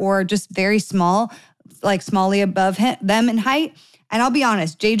lower or just very small, like smallly above them in height. And I'll be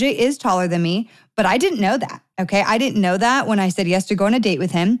honest, JJ is taller than me, but I didn't know that, okay? I didn't know that when I said yes to go on a date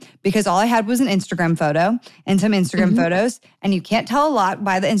with him, because all I had was an Instagram photo and some Instagram photos, and you can't tell a lot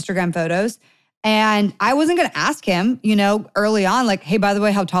by the Instagram photos. And I wasn't going to ask him, early on, like, hey, by the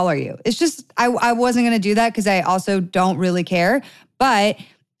way, how tall are you? It's just, I wasn't going to do that because I also don't really care. But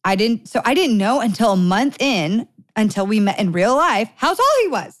I didn't know until a month in, until we met in real life, how tall he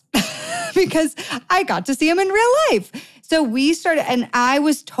was. Because I got to see him in real life. So we started, and I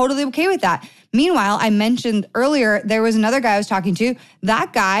was totally okay with that. Meanwhile, I mentioned earlier, there was another guy I was talking to.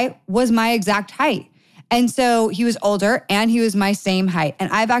 That guy was my exact height. And so he was older and he was my same height.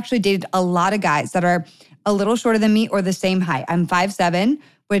 And I've actually dated a lot of guys that are a little shorter than me or the same height. I'm 5'7",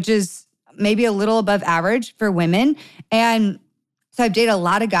 which is maybe a little above average for women. And so I've dated a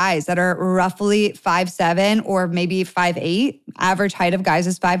lot of guys that are roughly 5'7" or maybe 5'8". Average height of guys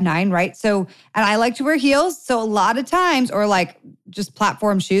is 5'9", right? So, and I like to wear heels. So a lot of times, or like just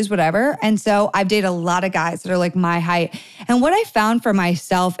platform shoes, whatever. And so I've dated a lot of guys that are like my height. And what I found for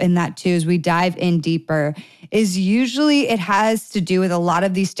myself in that too, as we dive in deeper, is usually it has to do with a lot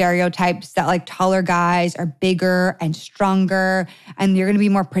of these stereotypes that like taller guys are bigger and stronger and you're going to be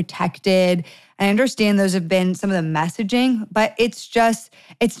more protected. I understand those have been some of the messaging, but it's just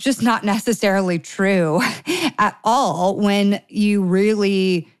not necessarily true at all when you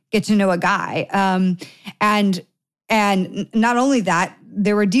really get to know a guy. And not only that,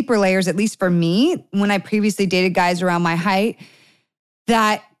 there were deeper layers, at least for me, when I previously dated guys around my height,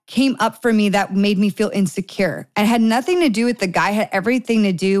 that came up for me that made me feel insecure. It had nothing to do with the guy, it had everything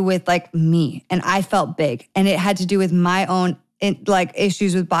to do with like me. And I felt big. And it had to do with my own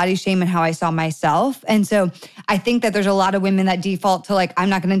issues with body shame and how I saw myself. And so I think that there's a lot of women that default to like, I'm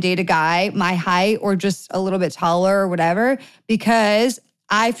not going to date a guy my height or just a little bit taller or whatever, because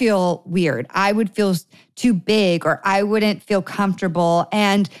I feel weird. I would feel too big or I wouldn't feel comfortable.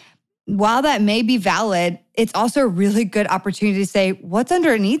 And while that may be valid, it's also a really good opportunity to say, what's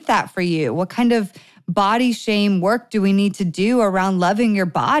underneath that for you? What kind of body shame work do we need to do around loving your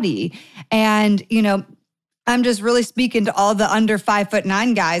body? And, I'm just really speaking to all the under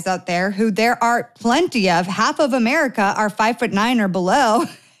 5'9" guys out there who there are plenty of. Half of America are 5'9" or below.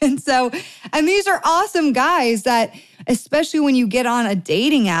 And these are awesome guys that, especially when you get on a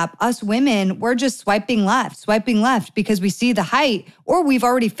dating app, us women, we're just swiping left because we see the height, or we've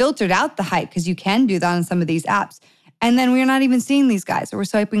already filtered out the height because you can do that on some of these apps. And then we're not even seeing these guys. Or we're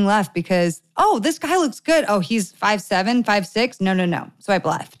swiping left because, oh, this guy looks good. Oh, he's 5'7", 5'6". No. Swipe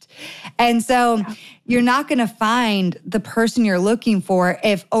left. And so you're not going to find the person you're looking for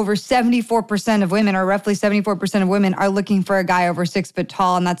if over 74% of women, or roughly 74% of women, are looking for a guy over 6 foot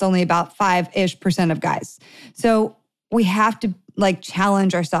tall. And that's only about 5-ish% of guys. So we have to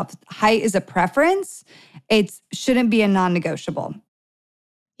challenge ourselves. Height is a preference. It shouldn't be a non-negotiable.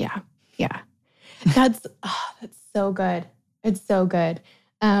 Yeah. That's so good. It's so good.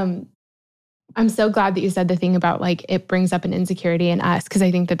 I'm so glad that you said the thing about it brings up an insecurity in us, because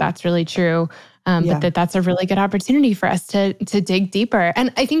I think that that's really true. But that's a really good opportunity for us to dig deeper.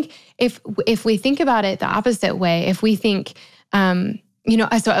 And I think if we think about it the opposite way, if we think,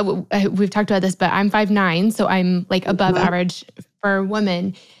 so we've talked about this, but I'm 5'9", so I'm above average for a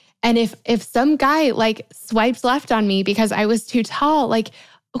woman. And if some guy swiped left on me because I was too tall,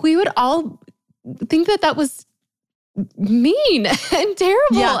 we would all think that was mean and terrible.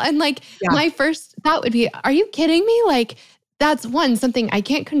 Yeah. And my first thought would be, are you kidding me? That's one, something I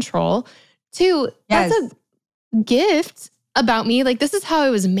can't control. Two, that's a gift about me. This is how I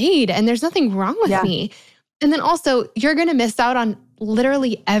was made, and there's nothing wrong with me. And then also, you're going to miss out on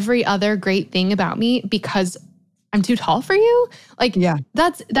literally every other great thing about me because I'm too tall for you.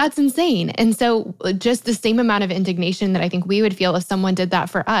 That's insane. And so just the same amount of indignation that I think we would feel if someone did that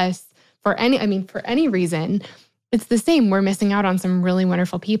for us, for any reason, it's the same. We're missing out on some really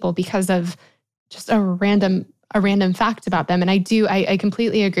wonderful people because of just a random fact about them. And I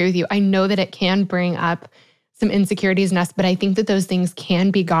completely agree with you. I know that it can bring up some insecurities in us, but I think that those things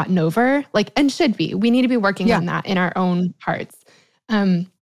can be gotten over, and should be. We need to be working on that in our own hearts. Listen,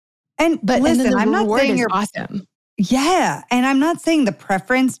 I'm not saying you're awesome. Yeah. And I'm not saying the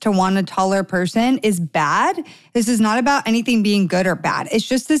preference to want a taller person is bad. This is not about anything being good or bad. It's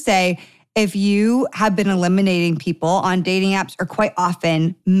just to say, if you have been eliminating people on dating apps, or quite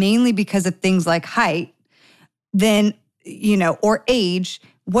often, mainly because of things like height, then, or age,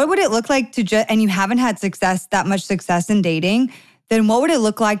 what would it look like to and you haven't had that much success in dating, then what would it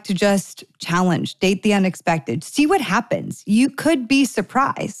look like to just challenge, date the unexpected, see what happens? You could be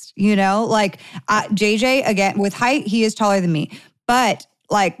surprised, JJ, again, with height, he is taller than me. But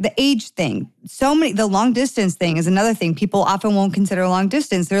the age thing, the long distance thing is another thing. People often won't consider long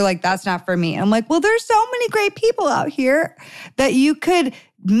distance. They're like, that's not for me. And I'm well, there's so many great people out here that you could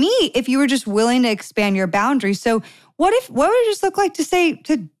meet if you were just willing to expand your boundaries. So what would it just look like to say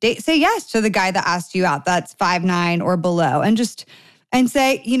yes to the guy that asked you out that's 5'9" or below, and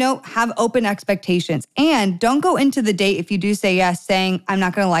say, have open expectations. And don't go into the date if you do say yes saying, I'm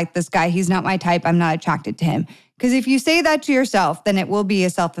not going to like this guy. He's not my type. I'm not attracted to him. Because if you say that to yourself, then it will be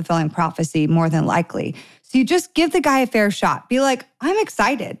a self-fulfilling prophecy more than likely. So you just give the guy a fair shot. Be like, I'm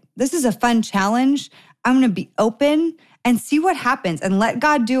excited. This is a fun challenge. I'm going to be open and see what happens and let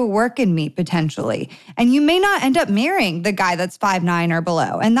God do a work in me potentially. And you may not end up marrying the guy that's 5'9" or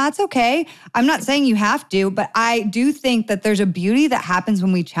below. And that's okay. I'm not saying you have to, but I do think that there's a beauty that happens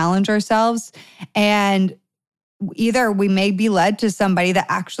when we challenge ourselves, and either we may be led to somebody that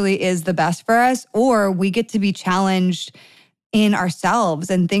actually is the best for us, or we get to be challenged in ourselves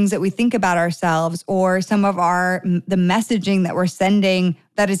and things that we think about ourselves, or some of the messaging that we're sending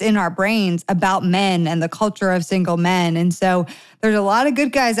that is in our brains about men and the culture of single men. And so there's a lot of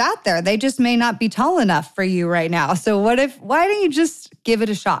good guys out there. They just may not be tall enough for you right now. So why don't you just give it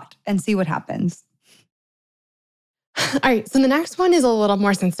a shot and see what happens? All right. So the next one is a little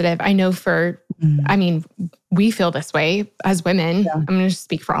more sensitive. I know we feel this way as women. Yeah. I'm going to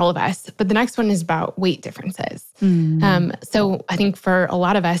speak for all of us. But the next one is about weight differences. So I think for a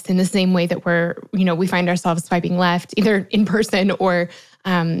lot of us, in the same way that we find ourselves swiping left, either in person or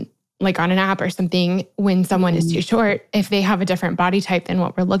on an app or something, when someone is too short, if they have a different body type than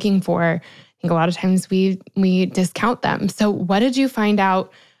what we're looking for, I think a lot of times we discount them. So what did you find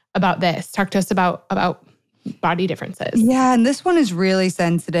out about this? Talk to us about body differences. Yeah, and this one is really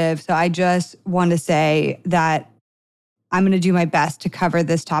sensitive. So I just want to say that I'm going to do my best to cover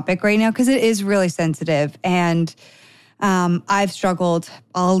this topic right now because it is really sensitive. And I've struggled.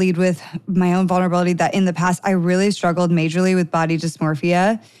 I'll lead with my own vulnerability that in the past, I really struggled majorly with body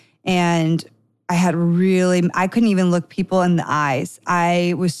dysmorphia. And I couldn't even look people in the eyes.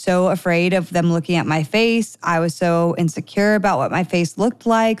 I was so afraid of them looking at my face. I was so insecure about what my face looked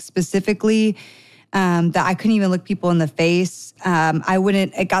specifically. That I couldn't even look people in the face.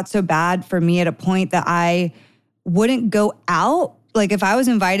 It got so bad for me at a point that I wouldn't go out. If I was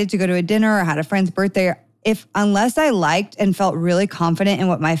invited to go to a dinner or had a friend's birthday, unless I liked and felt really confident in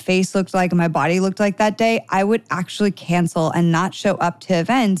what my face looked like and my body looked like that day, I would actually cancel and not show up to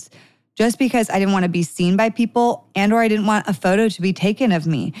events just because I didn't want to be seen by people and or I didn't want a photo to be taken of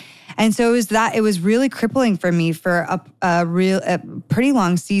me. And so it was really crippling for me for a pretty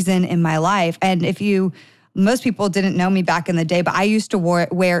long season in my life. And most people didn't know me back in the day, but I used to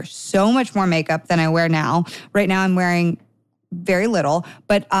wear so much more makeup than I wear now. Right now I'm wearing very little,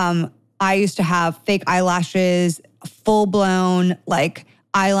 but I used to have fake eyelashes, full-blown like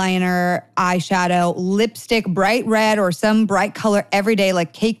eyeliner, eyeshadow, lipstick, bright red or some bright color every day,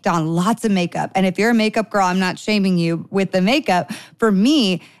 like caked on, lots of makeup. And if you're a makeup girl, I'm not shaming you with the makeup. For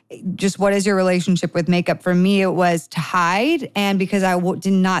me, just what is your relationship with makeup? For me, it was to hide, and because I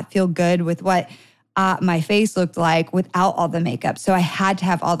did not feel good with what my face looked like without all the makeup. So I had to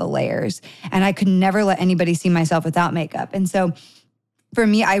have all the layers, and I could never let anybody see myself without makeup. And so for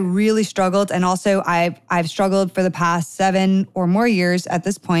me, I really struggled. And also I've struggled for the past 7 or more years at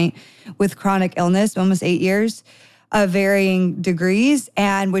this point with chronic illness, almost 8 years of varying degrees.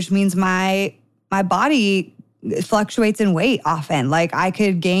 And which means my body fluctuates in weight often. Like I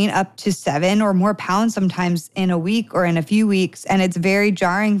could gain up to 7 or more pounds sometimes in a week or in a few weeks. And it's very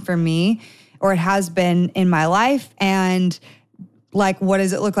jarring for me, or it has been in my life. And like, what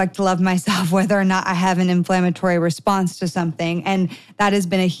does it look like to love myself, whether or not I have an inflammatory response to something? And that has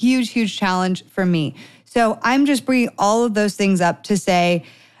been a huge, huge challenge for me. So I'm just bringing all of those things up to say,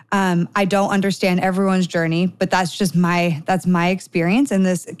 I don't understand everyone's journey, but that's my experience in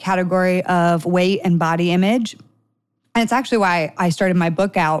this category of weight and body image. And it's actually why I started my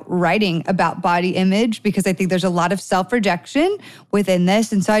book out writing about body image, because I think there's a lot of self-rejection within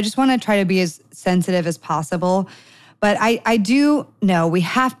this. And so I just want to try to be as sensitive as possible. But I do know we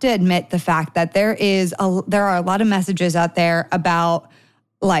have to admit the fact that there are a lot of messages out there about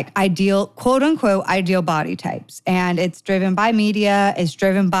like ideal, quote unquote, ideal body types. And it's driven by media, it's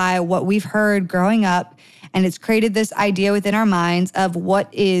driven by what we've heard growing up. And it's created this idea within our minds of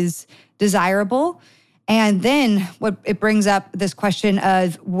what is desirable. And then what it brings up this question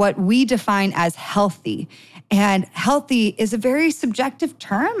of what we define as healthy. And healthy is a very subjective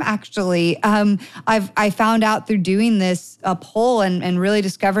term, actually. I found out through doing this poll and really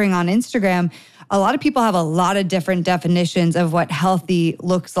discovering on Instagram, a lot of people have a lot of different definitions of what healthy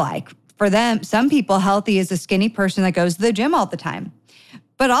looks like. For them, some people, healthy is a skinny person that goes to the gym all the time.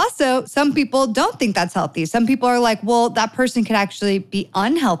 But also, some people don't think that's healthy. Some people are like, well, that person could actually be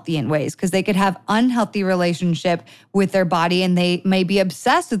unhealthy in ways because they could have unhealthy relationship with their body and they may be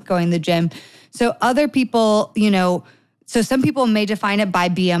obsessed with going to the gym. So other people, so some people may define it by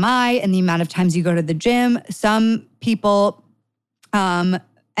BMI and the amount of times you go to the gym. Some people, and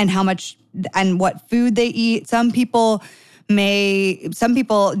how much and what food they eat. Some people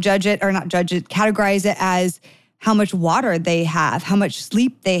judge it or not judge it, categorize it as how much water they have, how much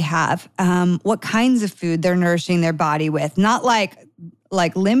sleep they have, what kinds of food they're nourishing their body with. Not like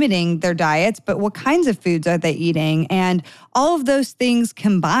limiting their diets, but what kinds of foods are they eating? And all of those things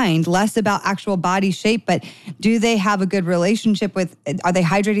combined, less about actual body shape, but do they have a good relationship are they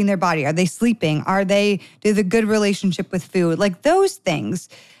hydrating their body? Are they sleeping? Do they have a good relationship with food? Like those things.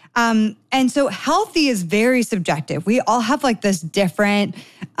 And so healthy is very subjective. We all have like this different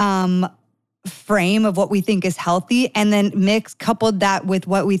frame of what we think is healthy, and then coupled that with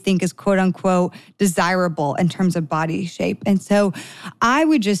what we think is quote unquote desirable in terms of body shape. And so I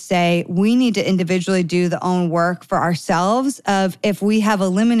would just say we need to individually do the own work for ourselves of if we have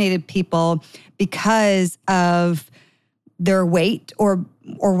eliminated people because of their weight or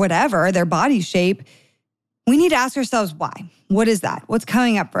whatever, their body shape, we need to ask ourselves why. What is that? What's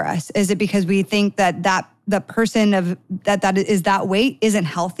coming up for us? Is it because we think that the person that is that weight isn't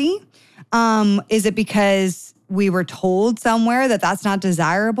healthy? Is it because we were told somewhere that that's not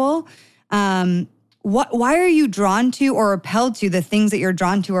desirable? Why are you drawn to or repelled to the things that you're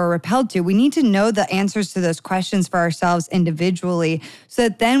drawn to or repelled to? We need to know the answers to those questions for ourselves individually so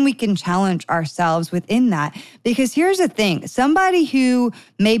that then we can challenge ourselves within that. Because here's the thing, somebody who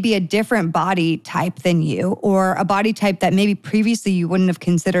may be a different body type than you, or a body type that maybe previously you wouldn't have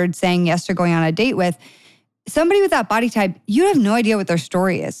considered saying yes to going on a date with, somebody with that body type, you have no idea what their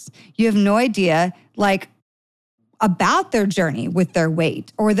story is. You have no idea about their journey with their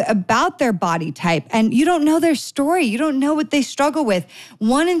weight or about their body type. And you don't know their story. You don't know what they struggle with.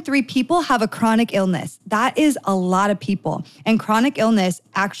 1 in 3 people have a chronic illness. That is a lot of people. And chronic illness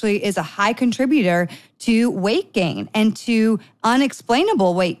actually is a high contributor to weight gain and to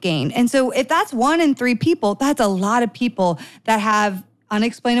unexplainable weight gain. And so if that's 1 in 3 people, that's a lot of people that have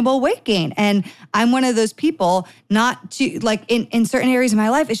unexplainable weight gain. And I'm one of those people, not to in certain areas of my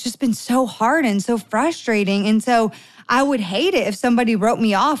life, it's just been so hard and so frustrating. And so I would hate it if somebody wrote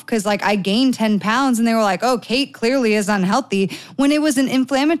me off because like I gained 10 pounds and they were like, oh, Kate clearly is unhealthy, when it was an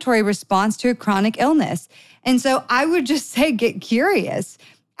inflammatory response to a chronic illness. And so I would just say, get curious.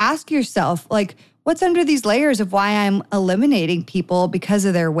 Ask yourself, like, what's under these layers of why I'm eliminating people because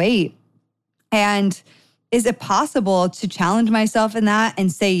of their weight? And is it possible to challenge myself in that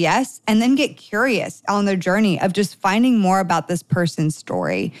and say yes, and then get curious on their journey of just finding more about this person's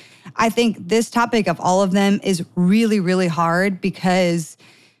story? I think this topic of all of them is really, really hard because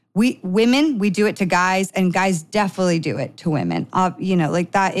women, we do it to guys, and guys definitely do it to women.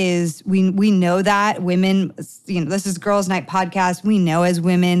 Like that is, we know that women, this is Girls Night Podcast. We know as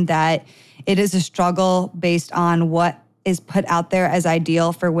women that it is a struggle based on what is put out there as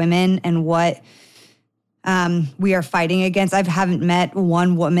ideal for women and what we are fighting against. I haven't met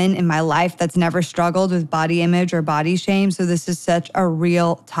one woman in my life that's never struggled with body image or body shame. So this is such a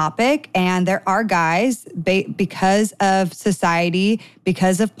real topic. And there are guys, because of society,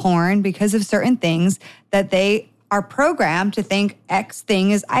 because of porn, because of certain things, that they are programmed to think X thing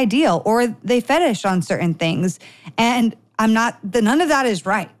is ideal, or they fetish on certain things. And none of that is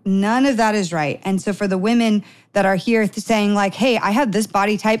right. None of that is right. And so for the women that are here saying like, hey, I have this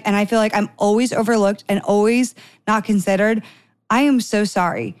body type and I feel like I'm always overlooked and always not considered, I am so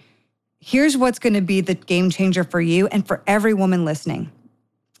sorry. Here's what's going to be the game changer for you and for every woman listening.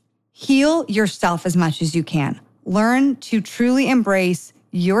 Heal yourself as much as you can. Learn to truly embrace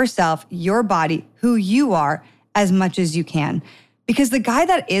yourself, your body, who you are, as much as you can. Because the guy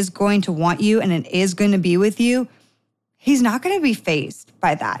that is going to want you and is going to be with you, he's not going to be fazed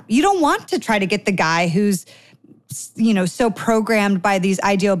by that. You don't want to try to get the guy who's, so programmed by these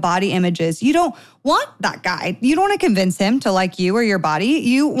ideal body images. You don't want that guy. You don't want to convince him to like you or your body.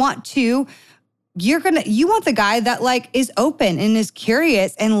 You want the guy that like is open and is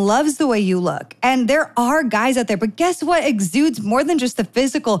curious and loves the way you look. And there are guys out there, but guess what exudes more than just the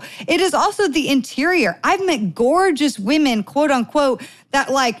physical? It is also the interior. I've met gorgeous women, quote unquote,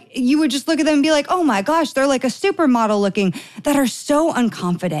 that like you would just look at them and be like, oh my gosh, they're like a supermodel looking, that are so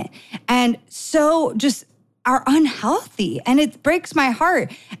unconfident and so just are unhealthy. And it breaks my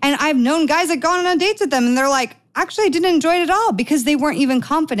heart. And I've known guys that gone on dates with them and they're like, actually, I didn't enjoy it at all because they weren't even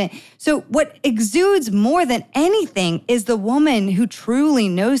confident. So what exudes more than anything is the woman who truly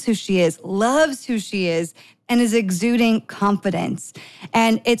knows who she is, loves who she is, and is exuding confidence.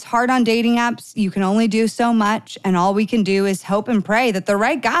 And it's hard on dating apps. You can only do so much. And all we can do is hope and pray that the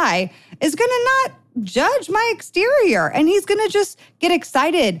right guy is going to not judge my exterior. And he's going to just get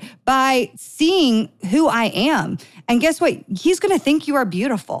excited by seeing who I am. And guess what? He's going to think you are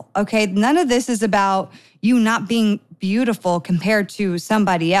beautiful. Okay. None of this is about you not being beautiful compared to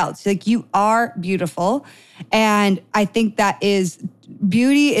somebody else. Like, you are beautiful. And I think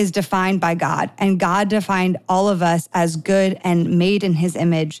beauty is defined by God, and God defined all of us as good and made in his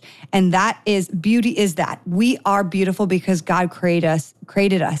image. And beauty is that we are beautiful because God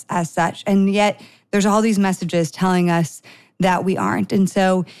created us as such. And yet there's all these messages telling us that we aren't. And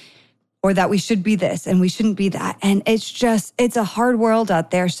so, or that we should be this and we shouldn't be that. And it's a hard world out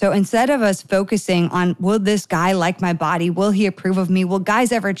there. So instead of us focusing on, will this guy like my body? Will he approve of me? Will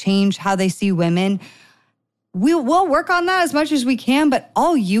guys ever change how they see women? We'll work on that as much as we can, but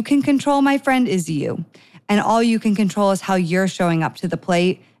all you can control, my friend, is you. And all you can control is how you're showing up to the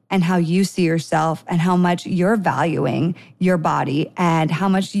plate and how you see yourself and how much you're valuing your body and how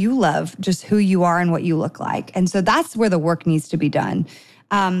much you love just who you are and what you look like. And so that's where the work needs to be done.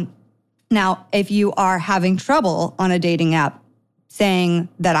 Now, if you are having trouble on a dating app saying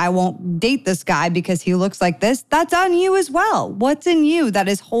that I won't date this guy because he looks like this, that's on you as well. What's in you that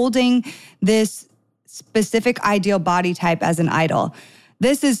is holding this specific ideal body type as an idol?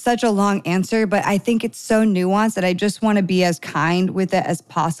 This is such a long answer, but I think it's so nuanced that I just want to be as kind with it as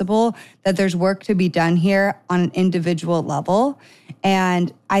possible, that there's work to be done here on an individual level.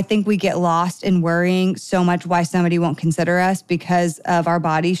 And I think we get lost in worrying so much why somebody won't consider us because of our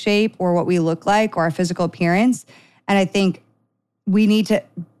body shape or what we look like or our physical appearance. And I think we need to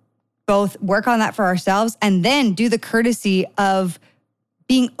both work on that for ourselves and then do the courtesy of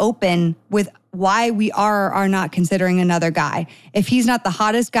being open with why we are not considering another guy. If he's not the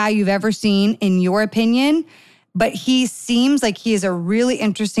hottest guy you've ever seen, in your opinion, but he seems like he has a really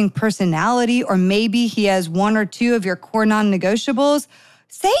interesting personality, or maybe he has one or two of your core non-negotiables,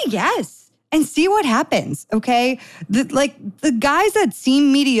 say yes and see what happens, okay? The guys that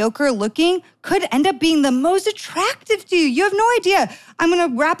seem mediocre looking could end up being the most attractive to you. You have no idea. I'm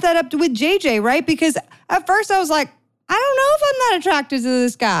gonna wrap that up with JJ, right? Because at first I was like, I don't know if I'm that attracted to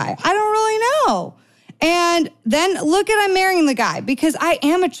this guy. I don't really know. And then look at I'm marrying the guy because I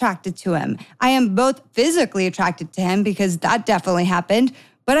am attracted to him. I am both physically attracted to him because that definitely happened,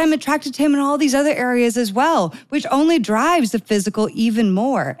 but I'm attracted to him in all these other areas as well, which only drives the physical even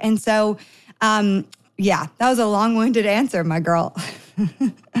more. And so, yeah, that was a long-winded answer, my girl.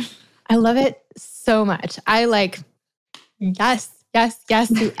 I love it so much. I like, yes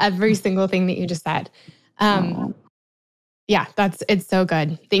to every single thing that you just said. Yeah, it's so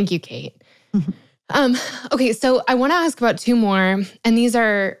good. Thank you, Kate. Okay, so I want to ask about two more, and these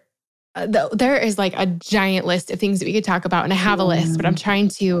are, there is like a giant list of things that we could talk about, and I have a list, but I'm trying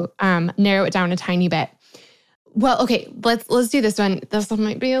to narrow it down a tiny bit. Well, okay, let's do this one. This one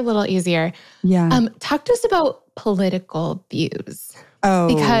might be a little easier. Yeah. Talk to us about political views.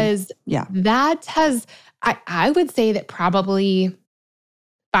 Oh, because yeah. that has, I would say that probably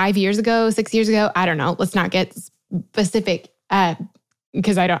 5 years ago, 6 years ago, I don't know, let's not get specific,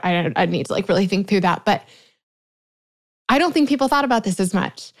 because I need to like really think through that. But I don't think people thought about this as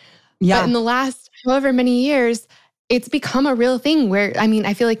much. Yeah. But in the last however many years, it's become a real thing where, I mean,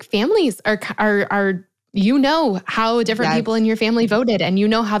 I feel like families are you know how different people in your family voted, and you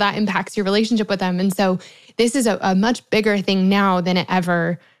know how that impacts your relationship with them. And so this is a much bigger thing now than it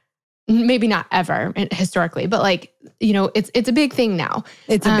ever, maybe not ever historically, but like, you know, it's a big thing now.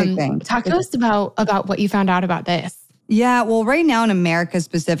 It's a big thing. Talk to us about what you found out about this. Yeah, well, right now in America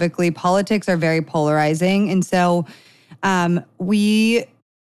specifically, politics are very polarizing. And so I've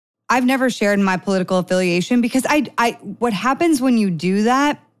never shared my political affiliation because what happens when you do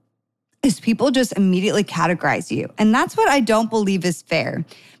that is people just immediately categorize you. And that's what I don't believe is fair,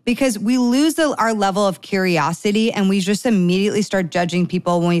 because we lose our level of curiosity and we just immediately start judging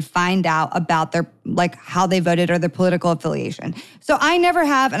people when we find out about their, like how they voted or their political affiliation. So I never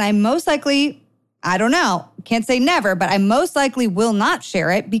have, and I most likely, I don't know, can't say never, but I most likely will not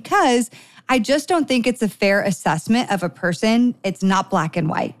share it because I just don't think it's a fair assessment of a person. It's not black and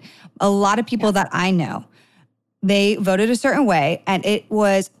white. A lot of people that I know, they voted a certain way, and it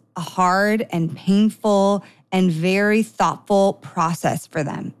was a hard and painful and very thoughtful process for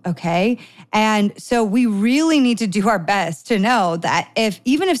them, okay? And so we really need to do our best to know that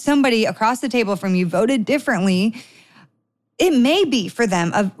even if somebody across the table from you voted differently, it may be for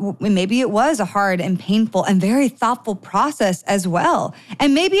them, maybe it was a hard and painful and very thoughtful process as well.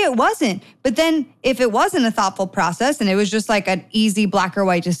 And maybe it wasn't. But then if it wasn't a thoughtful process and it was just like an easy black or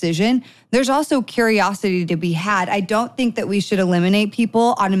white decision, there's also curiosity to be had. I don't think that we should eliminate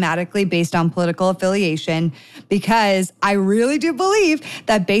people automatically based on political affiliation, because I really do believe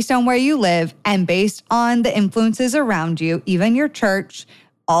that based on where you live and based on the influences around you, even your church,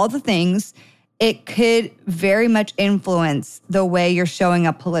 all the things, it could very much influence the way you're showing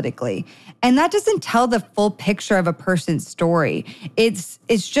up politically. And that doesn't tell the full picture of a person's story. It's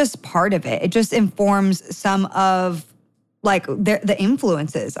just part of it. It just informs some of like the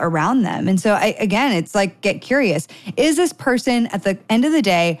influences around them. And so again, it's like, get curious. Is this person, at the end of the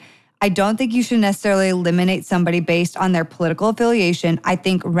day, I don't think you should necessarily eliminate somebody based on their political affiliation. I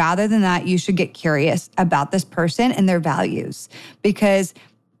think rather than that, you should get curious about this person and their values, because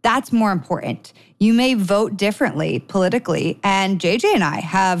that's more important. You may vote differently politically. And JJ and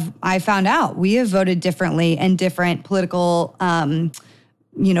I found out, we have voted differently in different political,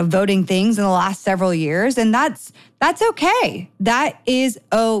 voting things in the last several years. And that's okay. That is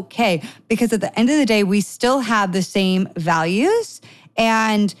okay. Because at the end of the day, we still have the same values.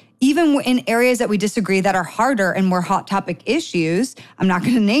 And even in areas that we disagree that are harder and more hot topic issues, I'm not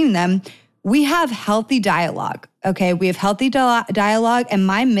going to name them, we have healthy dialogue, okay? We have healthy dialogue, and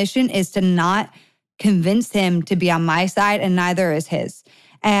my mission is to not convince him to be on my side, and neither is his.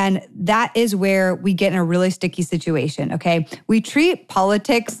 And that is where we get in a really sticky situation, okay? We treat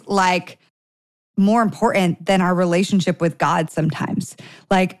politics like more important than our relationship with God sometimes.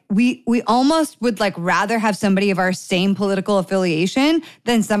 Like we almost would like rather have somebody of our same political affiliation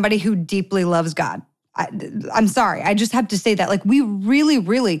than somebody who deeply loves God. I'm sorry. I just have to say that. Like we really,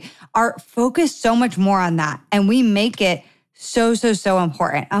 really are focused so much more on that. And we make it so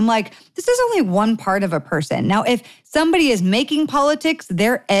important. I'm like, this is only one part of a person. Now, if somebody is making politics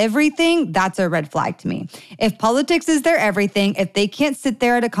their everything, that's a red flag to me. If politics is their everything, if they can't sit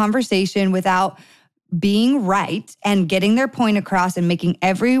there at a conversation without being right and getting their point across and making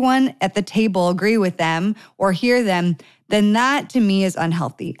everyone at the table agree with them or hear them, then that to me is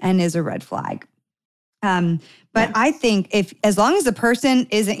unhealthy and is a red flag. But I think as long as the person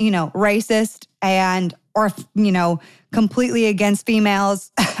isn't, racist or completely against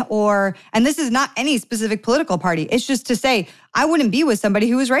females and this is not any specific political party. It's just to say, I wouldn't be with somebody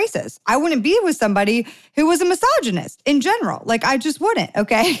who was racist. I wouldn't be with somebody who was a misogynist in general. Like I just wouldn't.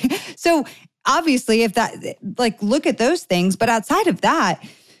 Okay. So obviously, if that, like, look at those things. But outside of that,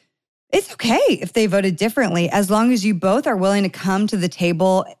 it's okay if they voted differently, as long as you both are willing to come to the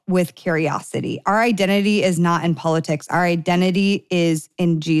table with curiosity. Our identity is not in politics. Our identity is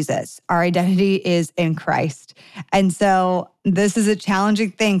in Jesus. Our identity is in Christ. And so this is a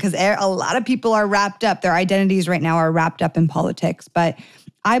challenging thing because a lot of people are wrapped up. Their identities right now are wrapped up in politics. But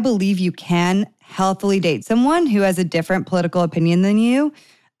I believe you can healthily date someone who has a different political opinion than you.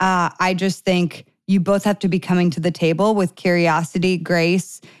 I just think you both have to be coming to the table with curiosity,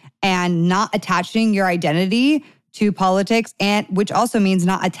 grace, and not attaching your identity to politics, and which also means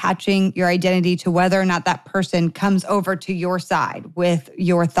not attaching your identity to whether or not that person comes over to your side with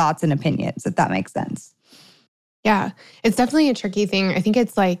your thoughts and opinions, if that makes sense. Yeah, it's definitely a tricky thing. I think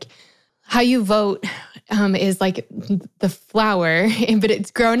it's like how you vote is like the flower, but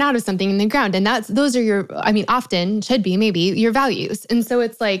it's grown out of something in the ground. And those are your, I mean, often should be maybe your values. And so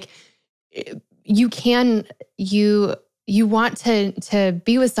it's like, you want to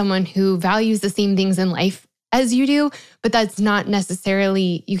be with someone who values the same things in life as you do, but that's not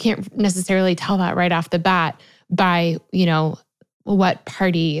necessarily, you can't necessarily tell that right off the bat by, what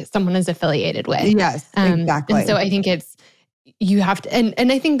party someone is affiliated with. Yes, exactly. And so I think you have to,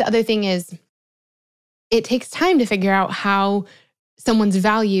 and I think the other thing is it takes time to figure out how someone's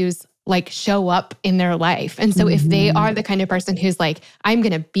values like show up in their life. And so if they are the kind of person who's like, I'm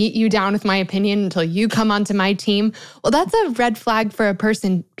going to beat you down with my opinion until you come onto my team, well, that's a red flag for a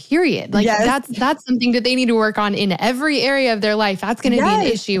person, period. Like that's something that they need to work on in every area of their life. That's going to be an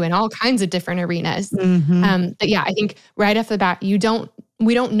issue in all kinds of different arenas. But yeah, I think right off the bat, we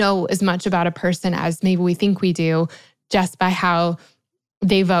don't know as much about a person as maybe we think we do just by how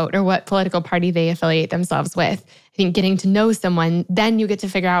they vote or what political party they affiliate themselves with. I think getting to know someone, then you get to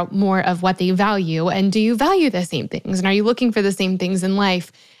figure out more of what they value. And do you value the same things? And are you looking for the same things in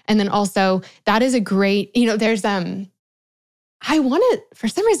life? And then also that is a great, there's, for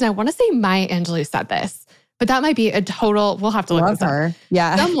some reason, I want to say Maya Angelou said this, but that might be a total, we'll have to look this up.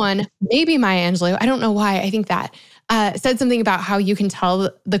 Yeah. Someone, maybe Maya Angelou, I don't know why I think that, said something about how you can tell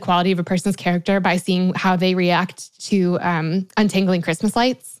the quality of a person's character by seeing how they react to untangling Christmas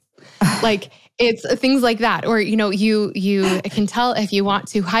lights. Like it's things like that. Or, you can tell if you want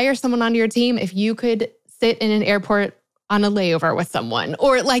to hire someone onto your team, if you could sit in an airport on a layover with someone,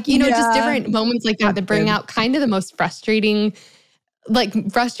 or like, just different moments like that bring out kind of the most frustrating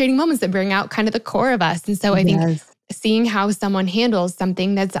moments that bring out kind of the core of us. And so I think seeing how someone handles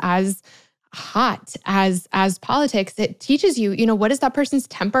something that's as hot as politics, it teaches you, what is that person's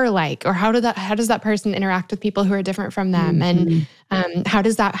temper like, or how does that person interact with people who are different from them, and how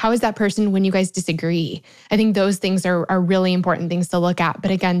is that person when you guys disagree? I think those things are really important things to look at.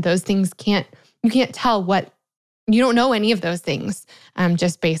 But again, those things you can't tell you don't know any of those things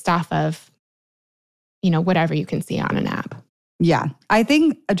just based off of whatever you can see on an app. Yeah, I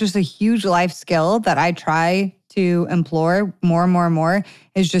think just a huge life skill that I try to implore more and more and more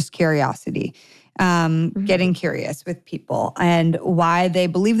is just curiosity. Getting curious with people and why they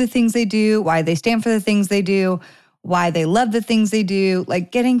believe the things they do, why they stand for the things they do, why they love the things they do,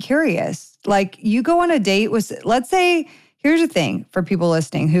 like getting curious. Like you go on a date with, let's say, here's the thing for people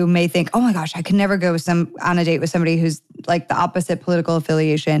listening who may think, oh my gosh, I could never go on a date with somebody who's like the opposite political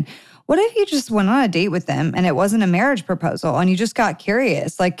affiliation. What if you just went on a date with them and it wasn't a marriage proposal and you just got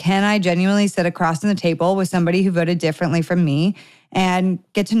curious? Like, can I genuinely sit across from the table with somebody who voted differently from me and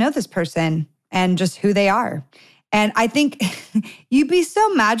get to know this person and just who they are? And I think you'd be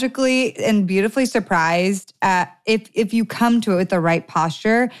so magically and beautifully surprised if you come to it with the right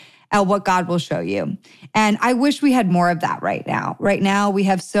posture at what God will show you. And I wish we had more of that right now. Right now, we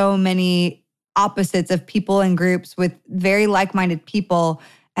have so many opposites of people and groups with very like-minded people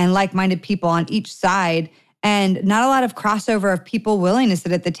and like-minded people on each side, and not a lot of crossover of people willing to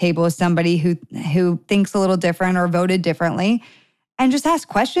sit at the table with somebody who thinks a little different or voted differently, and just ask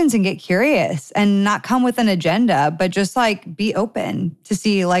questions and get curious and not come with an agenda, but just like be open to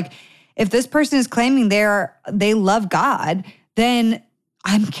see, like, if this person is claiming they love God, then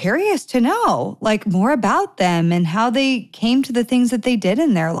I'm curious to know like more about them and how they came to the things that they did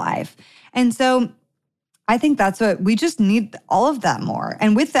in their life. And so I think that's what we just need, all of that more.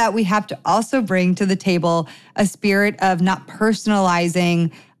 And with that, we have to also bring to the table a spirit of not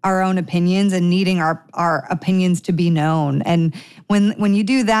personalizing our own opinions and needing our opinions to be known. And when you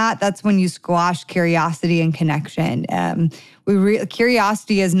do that, that's when you squash curiosity and connection.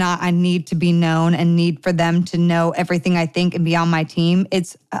 Curiosity is not I need to be known and need for them to know everything I think and be on my team.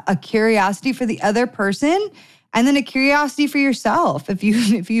 It's a curiosity for the other person. And then a curiosity for yourself. If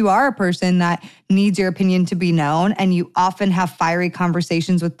you are a person that needs your opinion to be known and you often have fiery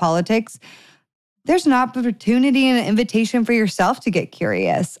conversations with politics, there's an opportunity and an invitation for yourself to get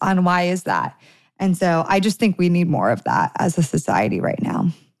curious on why is that. And so I just think we need more of that as a society right now.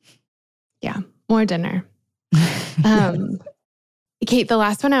 Yeah, more dinner. Kate, the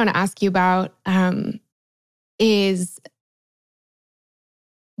last one I want to ask you about is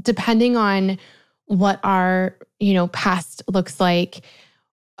depending on what our, past looks like,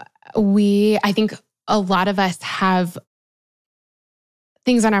 I think a lot of us have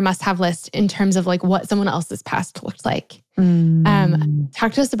things on our must-have list in terms of like what someone else's past looked like.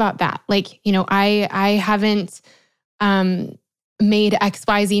 Talk to us about that. Like, I haven't made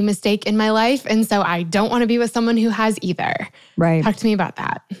XYZ mistake in my life. And so I don't want to be with someone who has either. Right. Talk to me about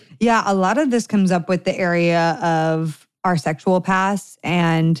that. Yeah, a lot of this comes up with the area of our sexual past.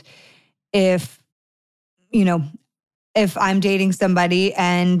 And if I'm dating somebody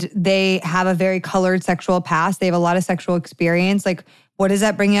and they have a very colored sexual past, they have a lot of sexual experience, like what does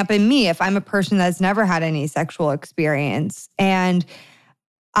that bring up in me if I'm a person that's never had any sexual experience? And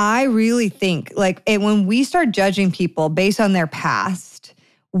I really think when we start judging people based on their past,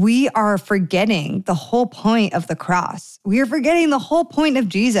 we are forgetting the whole point of the cross. We are forgetting the whole point of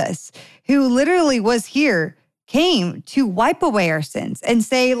Jesus, who literally was here, came to wipe away our sins and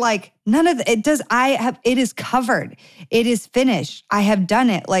say like, none of it does. It is covered. It is finished. I have done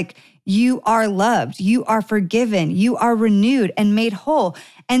it. Like you are loved. You are forgiven. You are renewed and made whole.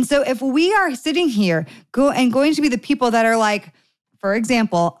 And so if we are sitting here going to be the people that are like, for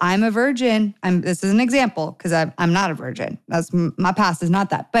example, I'm a virgin. This is an example because I'm not a virgin. My past is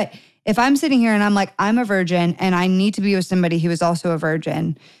not that. But if I'm sitting here and I'm like, I'm a virgin and I need to be with somebody who is also a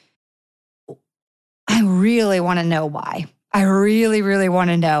virgin, I really want to know why. I really, really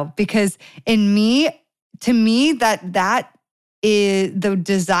want to know because to me, that is the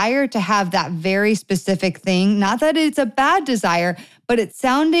desire to have that very specific thing. Not that it's a bad desire, but it's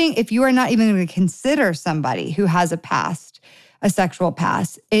sounding, if you are not even going to consider somebody who has a sexual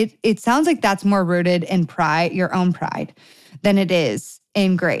past, it sounds like that's more rooted in pride, your own pride, than it is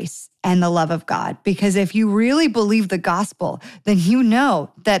in grace and the love of God. Because if you really believe the gospel, then you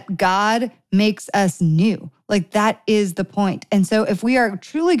know that God makes us new. Like that is the point. And so if we are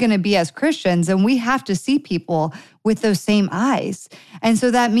truly going to be as Christians, then we have to see people with those same eyes. And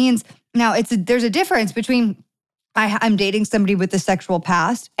so that means now there's a difference between I'm dating somebody with a sexual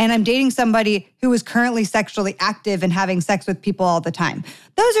past and I'm dating somebody who is currently sexually active and having sex with people all the time.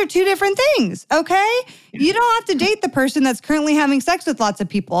 Those are two different things, okay? You don't have to date the person that's currently having sex with lots of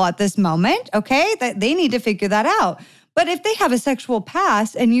people at this moment, okay? That they need to figure that out. But if they have a sexual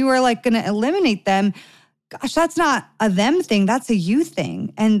past and you are like going to eliminate them, gosh, that's not a them thing, that's a you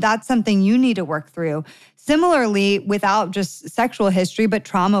thing. And that's something you need to work through. Similarly, without just sexual history, but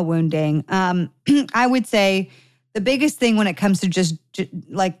trauma wounding, I would say the biggest thing when it comes to just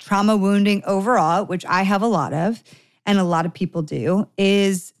like trauma wounding overall, which I have a lot of, and a lot of people do,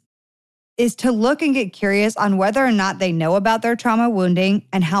 is to look and get curious on whether or not they know about their trauma wounding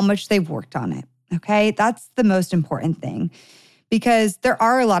and how much they've worked on it, okay? That's the most important thing because there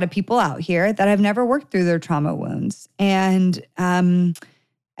are a lot of people out here that have never worked through their trauma wounds. And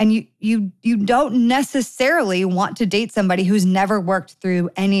you don't necessarily want to date somebody who's never worked through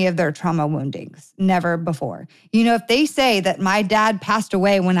any of their trauma woundings, never before. If they say that my dad passed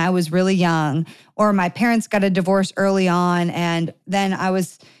away when I was really young, or my parents got a divorce early on, and then I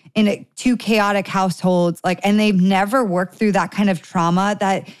was in two chaotic households, and they've never worked through that kind of trauma,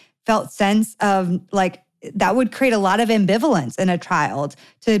 that felt sense of that would create a lot of ambivalence in a child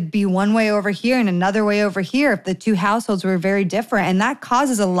to be one way over here and another way over here if the two households were very different. And that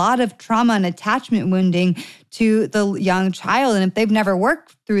causes a lot of trauma and attachment wounding to the young child. And if they've never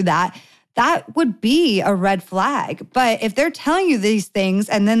worked through that, that would be a red flag. But if they're telling you these things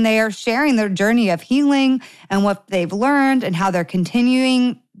and then they are sharing their journey of healing and what they've learned and how they're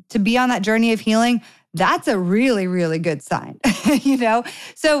continuing to be on that journey of healing, that's a really, really good sign,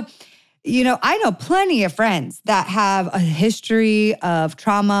 So, I know plenty of friends that have a history of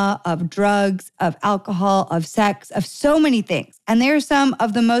trauma, of drugs, of alcohol, of sex, of so many things. And they're some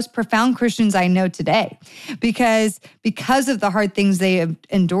of the most profound Christians I know today because of the hard things they have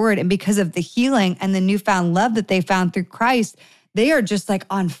endured and because of the healing and the newfound love that they found through Christ, they are just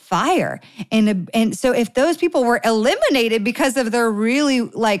on fire. And so if those people were eliminated because of their really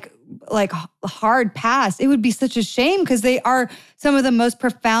hard past, it would be such a shame because they are some of the most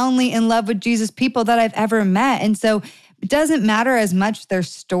profoundly in love with Jesus people that I've ever met. And so it doesn't matter as much their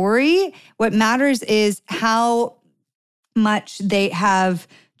story. What matters is how much they have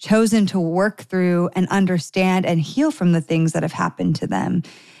chosen to work through and understand and heal from the things that have happened to them.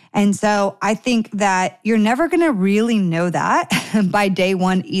 And so I think that you're never going to really know that by day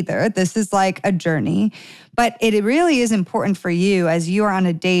one either. This is like a journey, but it really is important for you as you are on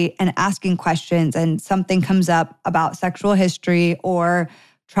a date and asking questions and something comes up about sexual history or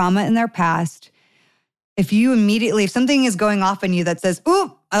trauma in their past. If something is going off in you that says,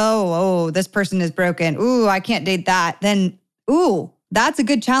 this person is broken. Ooh, I can't date that. Then, that's a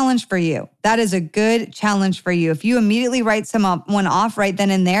good challenge for you. That is a good challenge for you. If you immediately write someone off right then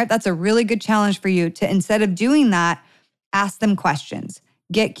and there, that's a really good challenge for you to, instead of doing that, ask them questions,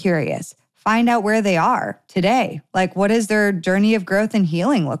 get curious, find out where they are today. Like, what does their journey of growth and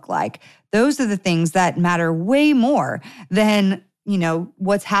healing look like? Those are the things that matter way more than,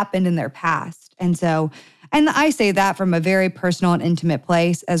 what's happened in their past. And I say that from a very personal and intimate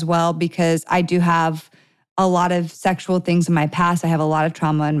place as well, because I do have a lot of sexual things in my past. I have a lot of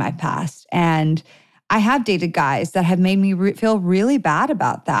trauma in my past. And I have dated guys that have made me feel really bad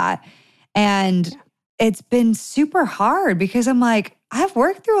about that. And it's been super hard because I'm like, I've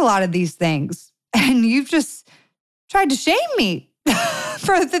worked through a lot of these things and you've just tried to shame me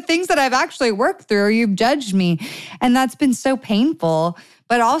for the things that I've actually worked through, or you've judged me. And that's been so painful,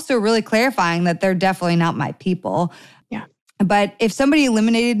 but also really clarifying that they're definitely not my people. But if somebody if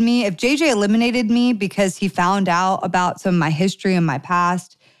JJ eliminated me because he found out about some of my history and my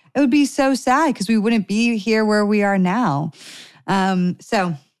past, it would be so sad because we wouldn't be here where we are now.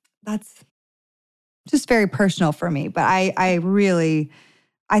 So that's just very personal for me. But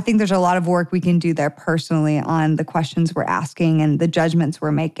I think there's a lot of work we can do there personally on the questions we're asking and the judgments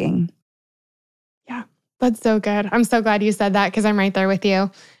we're making. Yeah, that's so good. I'm so glad you said that because I'm right there with you.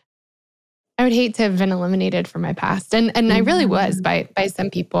 I would hate to have been eliminated from my past. And I really was by some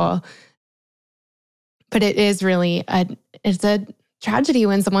people. But it is really it's a tragedy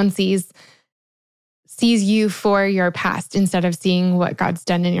when someone sees you for your past instead of seeing what God's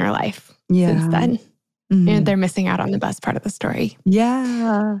done in your life since then. Mm-hmm. And they're missing out on the best part of the story.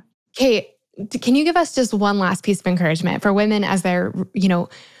 Yeah. Kate, can you give us just one last piece of encouragement for women as they're,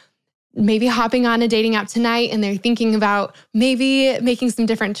 maybe hopping on a dating app tonight and they're thinking about maybe making some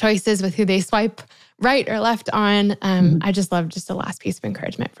different choices with who they swipe right or left on? I just love just a last piece of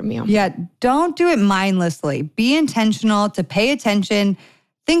encouragement from you. Yeah, don't do it mindlessly. Be intentional to pay attention.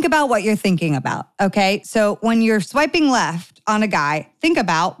 Think about what you're thinking about, okay? So when you're swiping left on a guy, think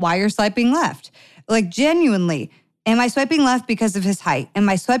about why you're swiping left. Like genuinely, am I swiping left because of his height? Am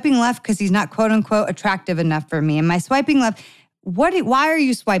I swiping left because he's not quote unquote attractive enough for me? Am I swiping left? Why are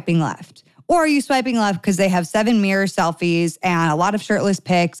you swiping left? Or are you swiping left because they have 7 mirror selfies and a lot of shirtless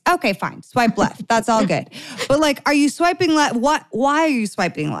pics? Okay, fine. Swipe left. That's all good. But are you swiping left? Why are you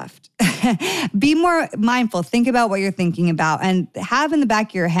swiping left? Be more mindful. Think about what you're thinking about and have in the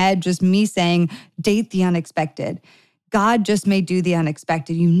back of your head just me saying, date the unexpected. God just may do the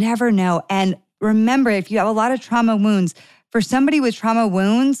unexpected. You never know. And remember, if you have a lot of trauma wounds, for somebody with trauma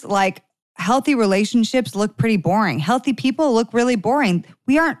wounds, healthy relationships look pretty boring. Healthy people look really boring.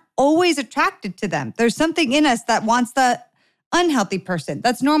 We aren't always attracted to them. There's something in us that wants the unhealthy person.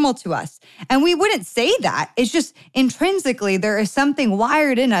 That's normal to us. And we wouldn't say that. It's just intrinsically, there is something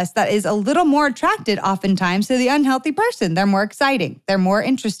wired in us that is a little more attracted oftentimes to the unhealthy person. They're more exciting. They're more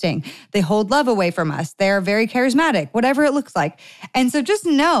interesting. They hold love away from us. They're very charismatic, whatever it looks like. And so just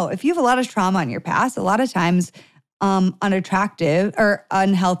know, if you have a lot of trauma in your past, a lot of times unattractive or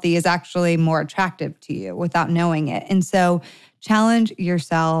unhealthy is actually more attractive to you without knowing it. And so challenge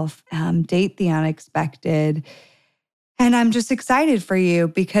yourself, date the unexpected. And I'm just excited for you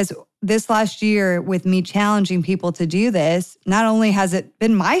because this last year with me challenging people to do this, not only has it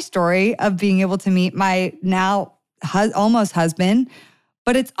been my story of being able to meet my now almost husband,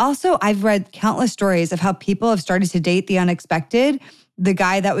 but it's also, I've read countless stories of how people have started to date the unexpected. The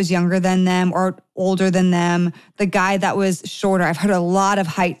guy that was younger than them or older than them, the guy that was shorter. I've heard a lot of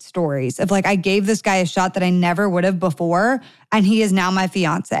height stories of I gave this guy a shot that I never would have before, and he is now my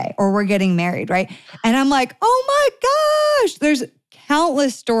fiance, or we're getting married, right? And I'm like, oh my gosh, there's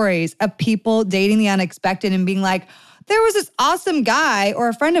countless stories of people dating the unexpected and being like, there was this awesome guy or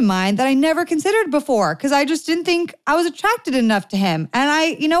a friend of mine that I never considered before because I just didn't think I was attracted enough to him.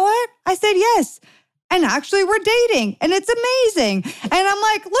 And you know what? I said yes. And actually we're dating and it's amazing. And I'm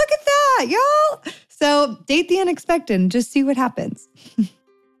like, look at that, y'all. So date the unexpected and just see what happens.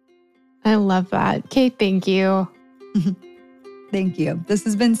 I love that. Kate, thank you. Thank you. This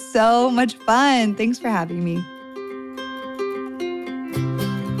has been so much fun. Thanks for having me.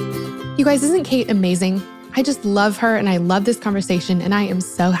 You guys, isn't Kate amazing? I just love her and I love this conversation and I am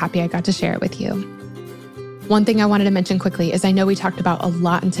so happy I got to share it with you. One thing I wanted to mention quickly is I know we talked about a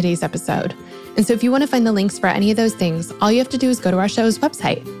lot in today's episode. And so if you want to find the links for any of those things, all you have to do is go to our show's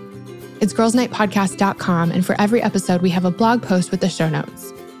website, It's girlsnightpodcast.com, and for every episode, we have a blog post with the show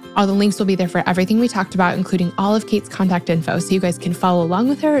notes. All the links will be there for everything we talked about, including all of Kate's contact info, so you guys can follow along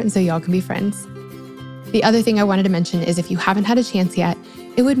with her and so y'all can be friends. The other thing I wanted to mention is if you haven't had a chance yet,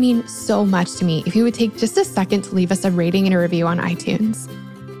 it would mean so much to me if you would take just a second to leave us a rating and a review on iTunes.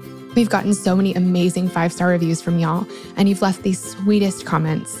 We've gotten so many amazing 5-star reviews from y'all, and you've left the sweetest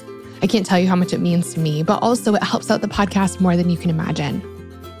comments. I can't tell you how much it means to me, but also it helps out the podcast more than you can imagine.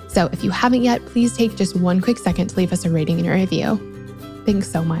 So if you haven't yet, please take just one quick second to leave us a rating and a review. Thanks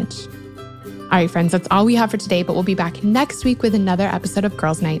so much. All right, friends, that's all we have for today, but we'll be back next week with another episode of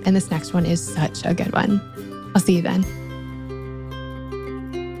Girls Night, and this next one is such a good one. I'll see you then.